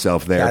put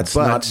myself there.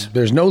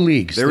 There's no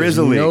leagues. There's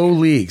a league. No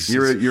leagues.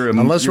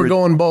 Unless we're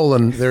going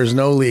bowling, there's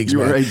no leagues.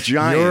 You're man. a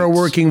giant. You're a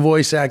working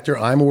voice actor.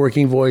 I'm a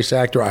working voice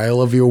actor. I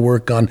love your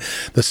work on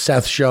the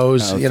Seth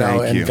shows.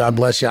 Thank you. God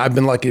bless you. I've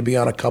been lucky to be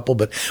on a couple,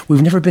 but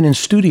we've never been in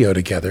studio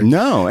together.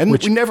 No, and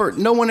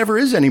no one ever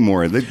is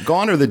anymore.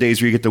 Gone are the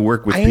days where you get to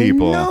work with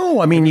people. No,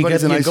 I mean you go up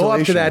to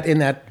isolation. that in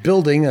that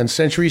building on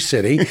Century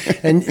City,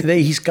 and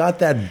he's got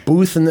that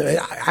booth. And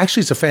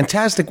actually, it's a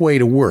fantastic way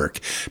to work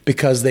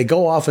because they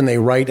go off and they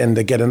write and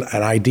they get an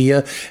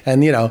idea,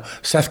 and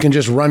Seth can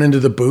just run into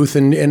the booth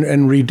and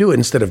redo it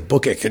instead of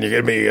book it. Can you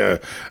give me an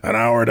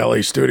hour at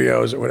LA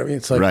Studios or whatever?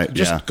 It's like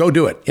just go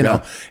do it.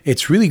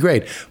 It's really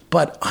great.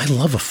 But I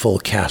love a full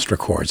cast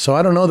record, so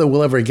I don't know that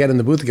we'll ever get in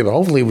the booth together.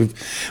 Hopefully,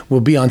 we'll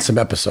be on some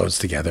episodes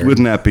together.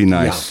 Wouldn't that be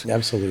nice? Yeah,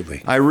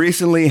 absolutely. I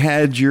recently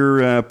had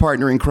your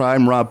partner in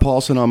crime, Rob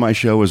Paulson, on my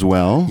show as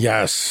well.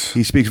 Yes.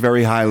 He speaks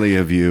very highly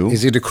of you.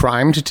 Is it a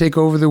crime to take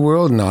over the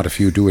world? Not if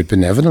you do it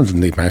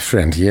benevolently, my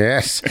friend.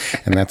 Yes.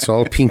 And that's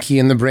all Pinky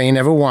and the Brain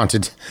ever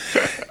wanted.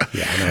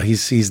 Yeah, no,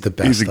 he's the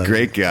best. He's a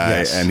great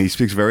guy, and he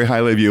speaks very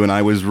highly of you. And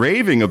I was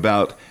raving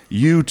about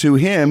you to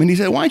him, and he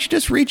said, "Why don't you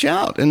just reach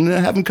out and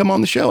have him come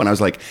on the show?" And I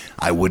was like,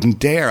 "I wouldn't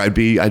dare. I'd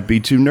be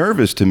too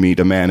nervous to meet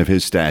a man of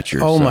his stature."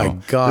 Oh my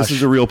gosh, this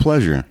is a real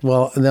pleasure.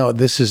 Well, no,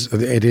 it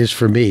is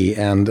for me,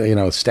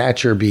 and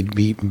stature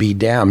be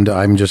damned.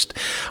 I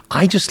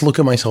just look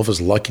at myself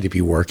as lucky to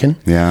be working.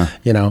 Yeah,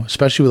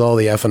 especially with all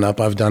the effing up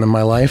I've done in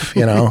my life.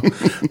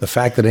 The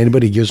fact that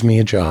anybody gives me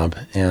a job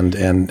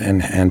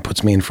and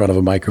puts me in front of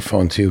a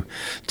microphone to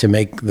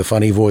make the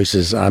funny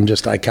voices,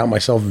 I count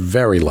myself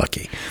very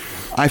lucky.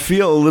 I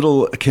feel a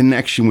little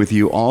connection with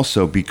you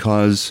also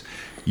because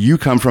you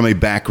come from a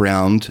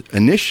background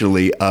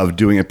initially of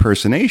doing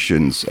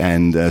impersonations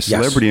and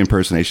celebrity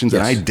impersonations,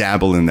 and I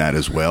dabble in that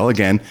as well.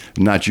 Again,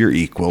 not your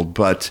equal,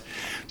 but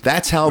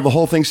that's how the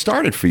whole thing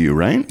started for you,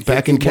 right?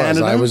 Back in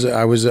Canada, I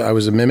was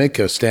a mimic,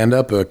 a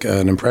stand-up,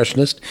 an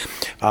impressionist.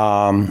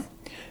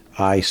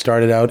 I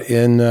started out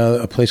in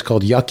a place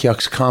called Yuck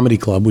Yucks Comedy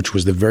Club, which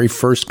was the very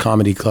first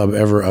comedy club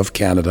ever of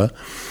Canada.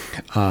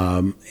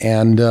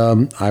 And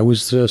I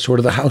was sort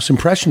of the house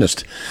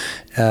impressionist.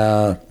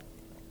 Well,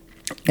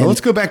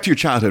 let's go back to your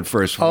childhood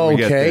first. We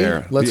get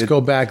there. Let's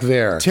go back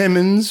there.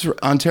 Timmins,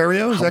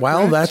 Ontario, is that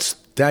correct?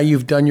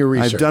 You've done your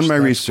research. I've done my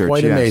research,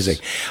 quite amazing.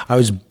 I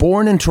was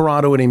born in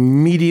Toronto and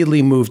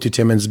immediately moved to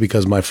Timmins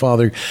because my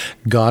father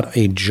got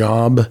a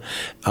job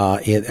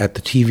at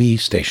the TV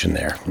station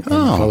there.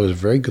 My father was a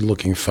very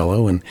good-looking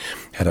fellow and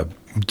had a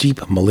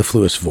deep,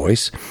 mellifluous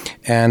voice.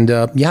 And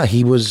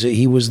he was the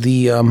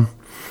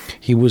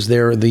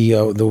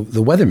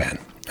weatherman.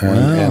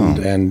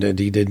 And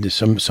he did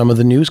some of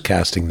the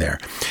newscasting there.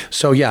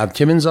 So yeah,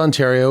 Timmins,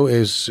 Ontario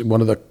is one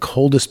of the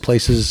coldest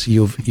places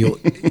you'll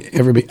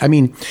ever be. I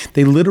mean,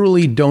 they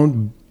literally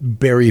don't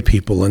bury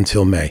people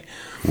until May.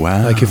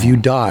 Wow! Like if you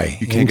die,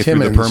 you can't get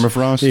Timmins, through the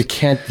permafrost. You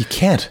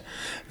can't.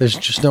 There's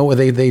just no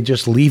way. They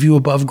just leave you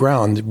above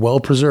ground, well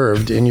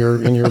preserved in your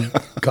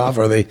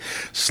coffin. Or they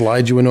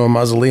slide you into a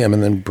mausoleum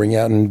and then bring you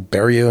out and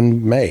bury you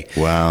in May.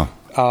 Wow.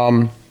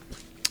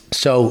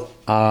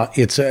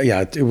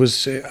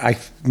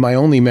 My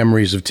only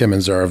memories of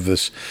Timmins are of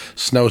this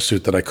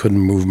snowsuit that I couldn't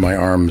move my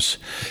arms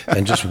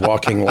and just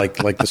walking like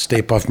the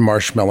Stay Puft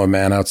Marshmallow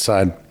Man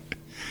outside.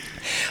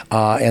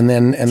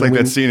 It's like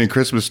that scene in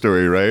Christmas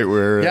Story, right?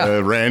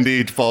 Where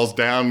Randy falls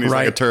down and he's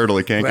like a turtle.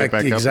 He can't get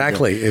back up.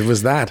 Exactly. It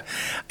was that.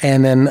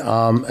 And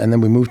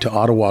then we moved to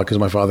Ottawa because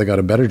my father got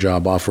a better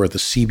job offer at the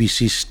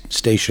CBC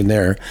station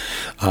there.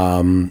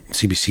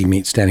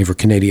 CBC standing for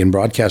Canadian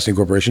Broadcasting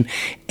Corporation.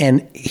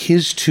 And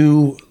his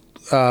two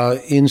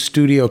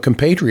in-studio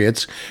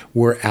compatriots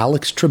were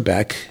Alex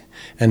Trebek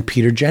and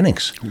Peter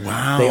Jennings.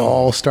 Wow. They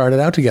all started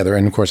out together.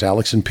 And, of course,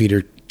 Alex and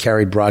Peter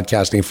carried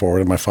broadcasting forward,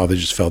 and my father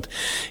just felt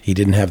he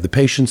didn't have the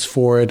patience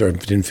for it or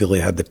didn't feel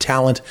he had the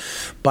talent.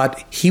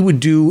 But he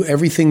would do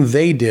everything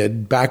they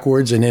did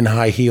backwards and in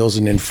high heels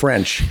and in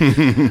French.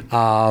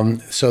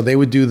 So they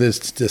would do the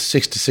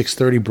 6 to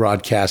 6:30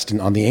 broadcast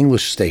on the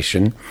English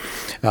station,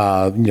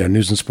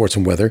 news and sports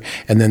and weather.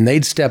 And then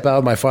they'd step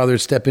out. My father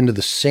would step into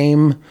the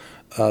same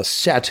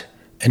set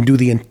and do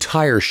the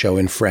entire show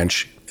in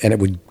French. And it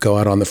would go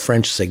out on the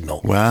French signal.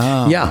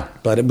 Wow. Yeah,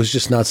 but it was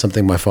just not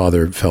something my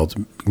father felt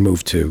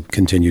moved to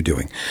continue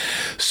doing.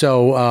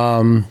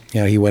 So,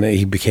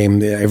 he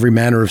became every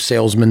manner of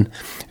salesman,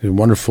 a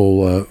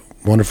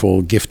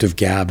wonderful gift of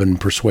gab and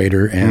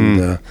persuader,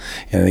 and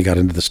he got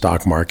into the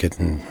stock market,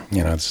 and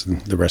it's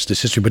the rest is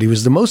history. But he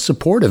was the most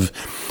supportive.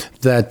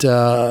 That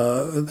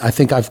I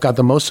think I've got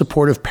the most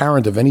supportive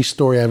parent of any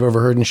story I've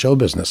ever heard in show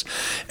business.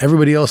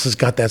 Everybody else has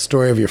got that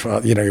story of your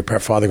father, your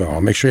father going,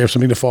 "Oh, make sure you have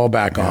something to fall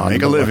back on.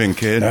 Make a living,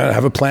 kid.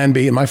 Have a plan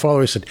B." And my father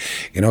always said,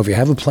 "If you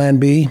have a plan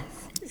B,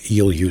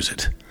 you'll use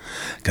it."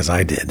 because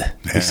I did.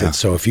 He said,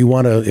 so if you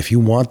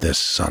want this,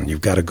 son,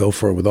 you've got to go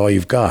for it with all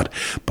you've got.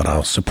 But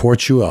I'll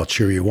support you. I'll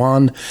cheer you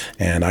on.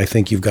 And I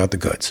think you've got the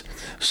goods.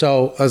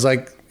 So I was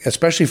like,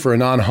 especially for a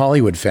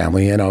non-Hollywood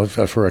family,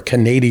 for a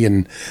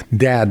Canadian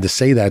dad to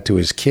say that to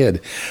his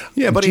kid.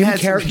 Yeah, but Jim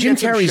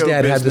Carrey's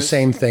dad had the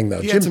same thing, though.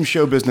 He had some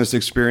show business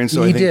experience,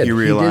 so I think you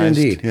realized.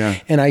 He did indeed. Yeah.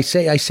 And I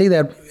say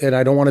that, and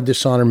I don't want to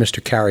dishonor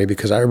Mr. Carrey,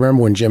 because I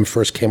remember when Jim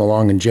first came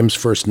along and Jim's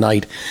first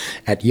night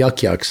at Yuck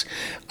Yucks,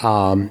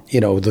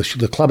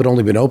 the club had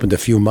only been opened a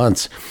few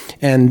months,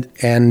 and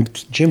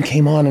Jim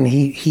came on and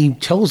he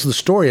tells the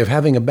story of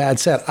having a bad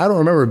set. I don't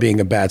remember it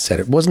being a bad set.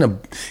 It wasn't a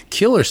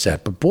killer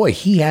set, but boy,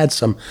 he had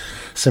some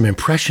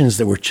impressions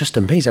that were just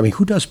amazing. I mean,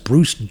 who does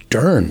Bruce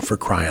Dern, for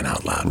crying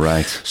out loud?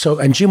 Right. So,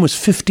 and Jim was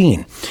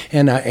 15,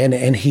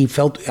 and he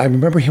felt. I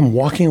remember him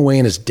walking away,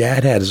 and his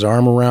dad had his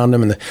arm around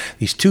him, and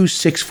these 2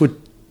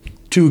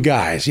 6'2"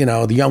 guys,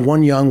 the young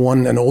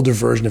one, an older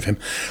version of him,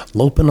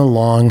 loping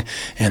along,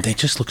 and they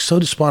just looked so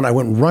despondent. I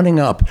went running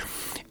up.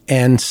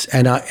 And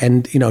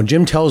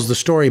Jim tells the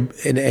story,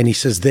 and he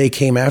says, they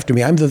came after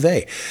me. I'm the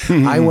they.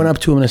 I went up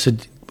to him and I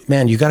said,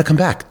 man, you got to come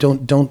back.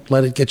 Don't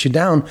let it get you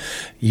down.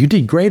 You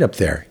did great up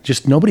there.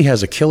 Just nobody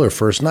has a killer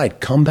first night.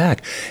 Come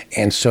back.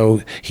 And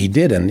so he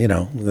did. And,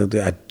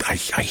 I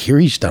hear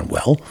he's done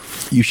well.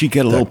 You should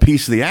get a little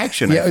piece of the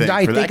action.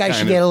 I think I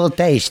should get a little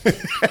taste.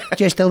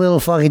 Just a little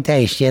fucking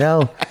taste,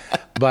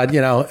 But,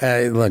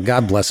 look,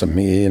 God bless him.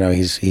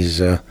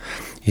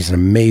 He's an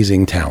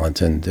amazing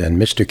talent, and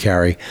Mr.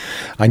 Carrey,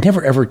 I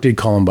never ever did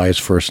call him by his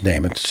first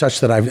name. It's such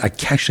that I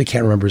actually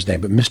can't remember his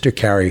name, but Mr.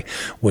 Carrey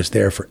was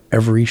there for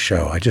every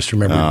show. I just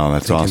remember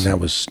thinking awesome. That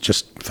was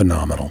just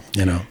phenomenal,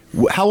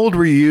 How old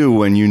were you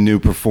when you knew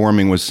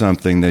performing was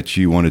something that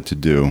you wanted to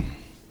do?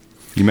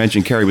 You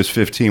mentioned Carrey was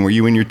 15. Were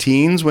you in your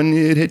teens when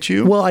it hit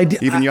you? Well,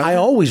 I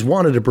always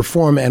wanted to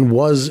perform and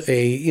was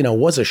a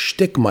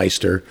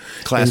shtickmeister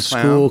in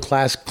school,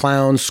 class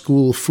clown,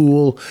 school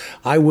fool.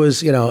 I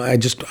was,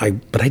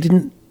 but I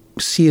didn't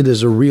see it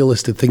as a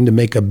realistic thing to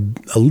make a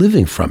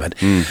living from it.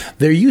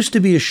 There used to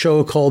be a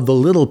show called The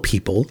Little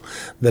People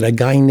that a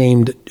guy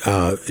named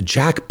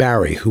Jack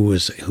Barry, who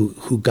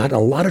got in a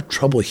lot of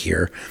trouble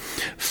here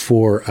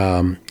for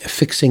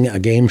fixing a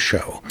game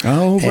show.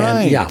 Oh,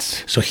 right. Yeah.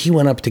 So he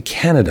went up to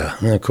Canada.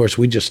 And of course,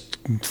 we just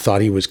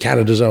thought he was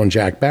Canada's own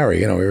Jack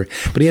Barry,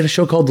 but he had a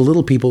show called The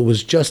Little People.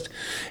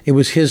 It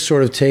was his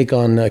sort of take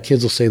on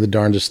Kids Will Say the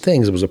Darndest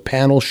Things. It was a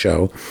panel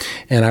show.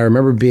 And I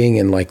remember being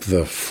in like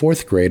the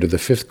 4th grade or the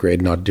 5th grade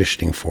and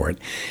auditioning for it.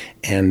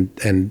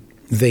 And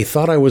they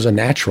thought I was a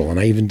natural, and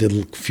I even did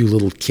a few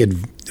little kid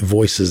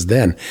voices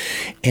then.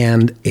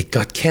 And it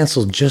got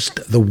canceled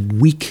just the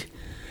week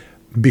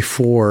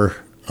before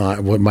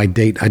my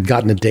date. I'd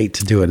gotten a date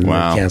to do it, and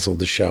they canceled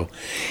the show.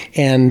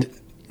 And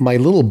my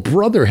little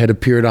brother had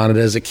appeared on it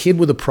as a kid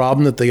with a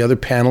problem that the other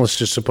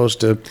panelists are supposed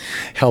to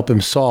help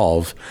him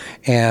solve.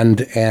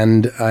 And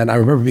I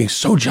remember being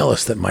so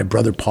jealous that my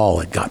brother Paul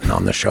had gotten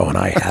on the show and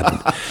I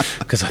hadn't,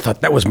 because I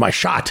thought that was my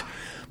shot.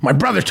 My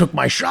brother took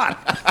my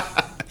shot.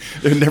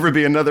 There'd never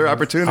be another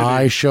opportunity.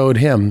 I showed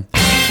him.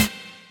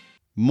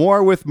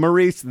 More with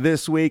Maurice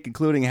this week,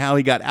 including how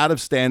he got out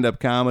of stand-up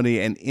comedy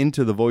and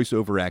into the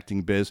voiceover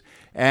acting biz,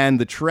 and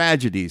the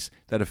tragedies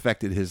that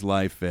affected his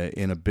life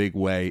in a big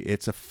way.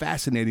 It's a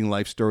fascinating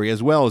life story,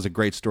 as well as a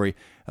great story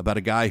about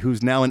a guy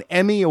who's now an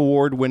Emmy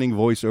Award-winning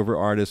voiceover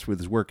artist with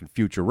his work in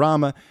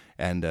Futurama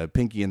and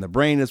Pinky and the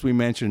Brain, as we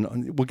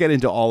mentioned. We'll get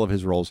into all of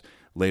his roles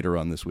later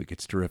on this week.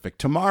 It's terrific.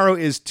 Tomorrow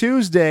is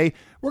Tuesday.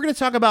 We're going to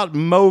talk about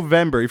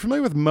Movember. You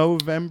familiar with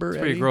Movember?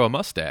 It's where you grow a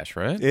mustache,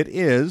 right? It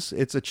is.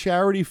 It's a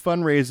charity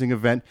fundraising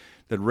event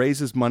that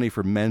raises money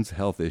for men's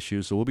health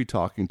issues. So we'll be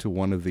talking to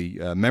one of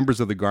the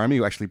members of the Garmy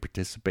who actually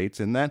participates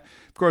in that.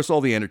 Of course,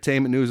 all the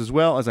entertainment news as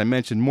well. As I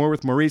mentioned, more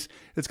with Maurice.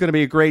 It's going to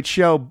be a great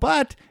show,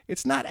 but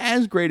it's not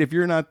as great if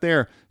you're not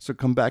there. So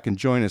come back and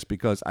join us,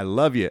 because I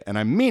love you and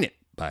I mean it.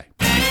 Bye.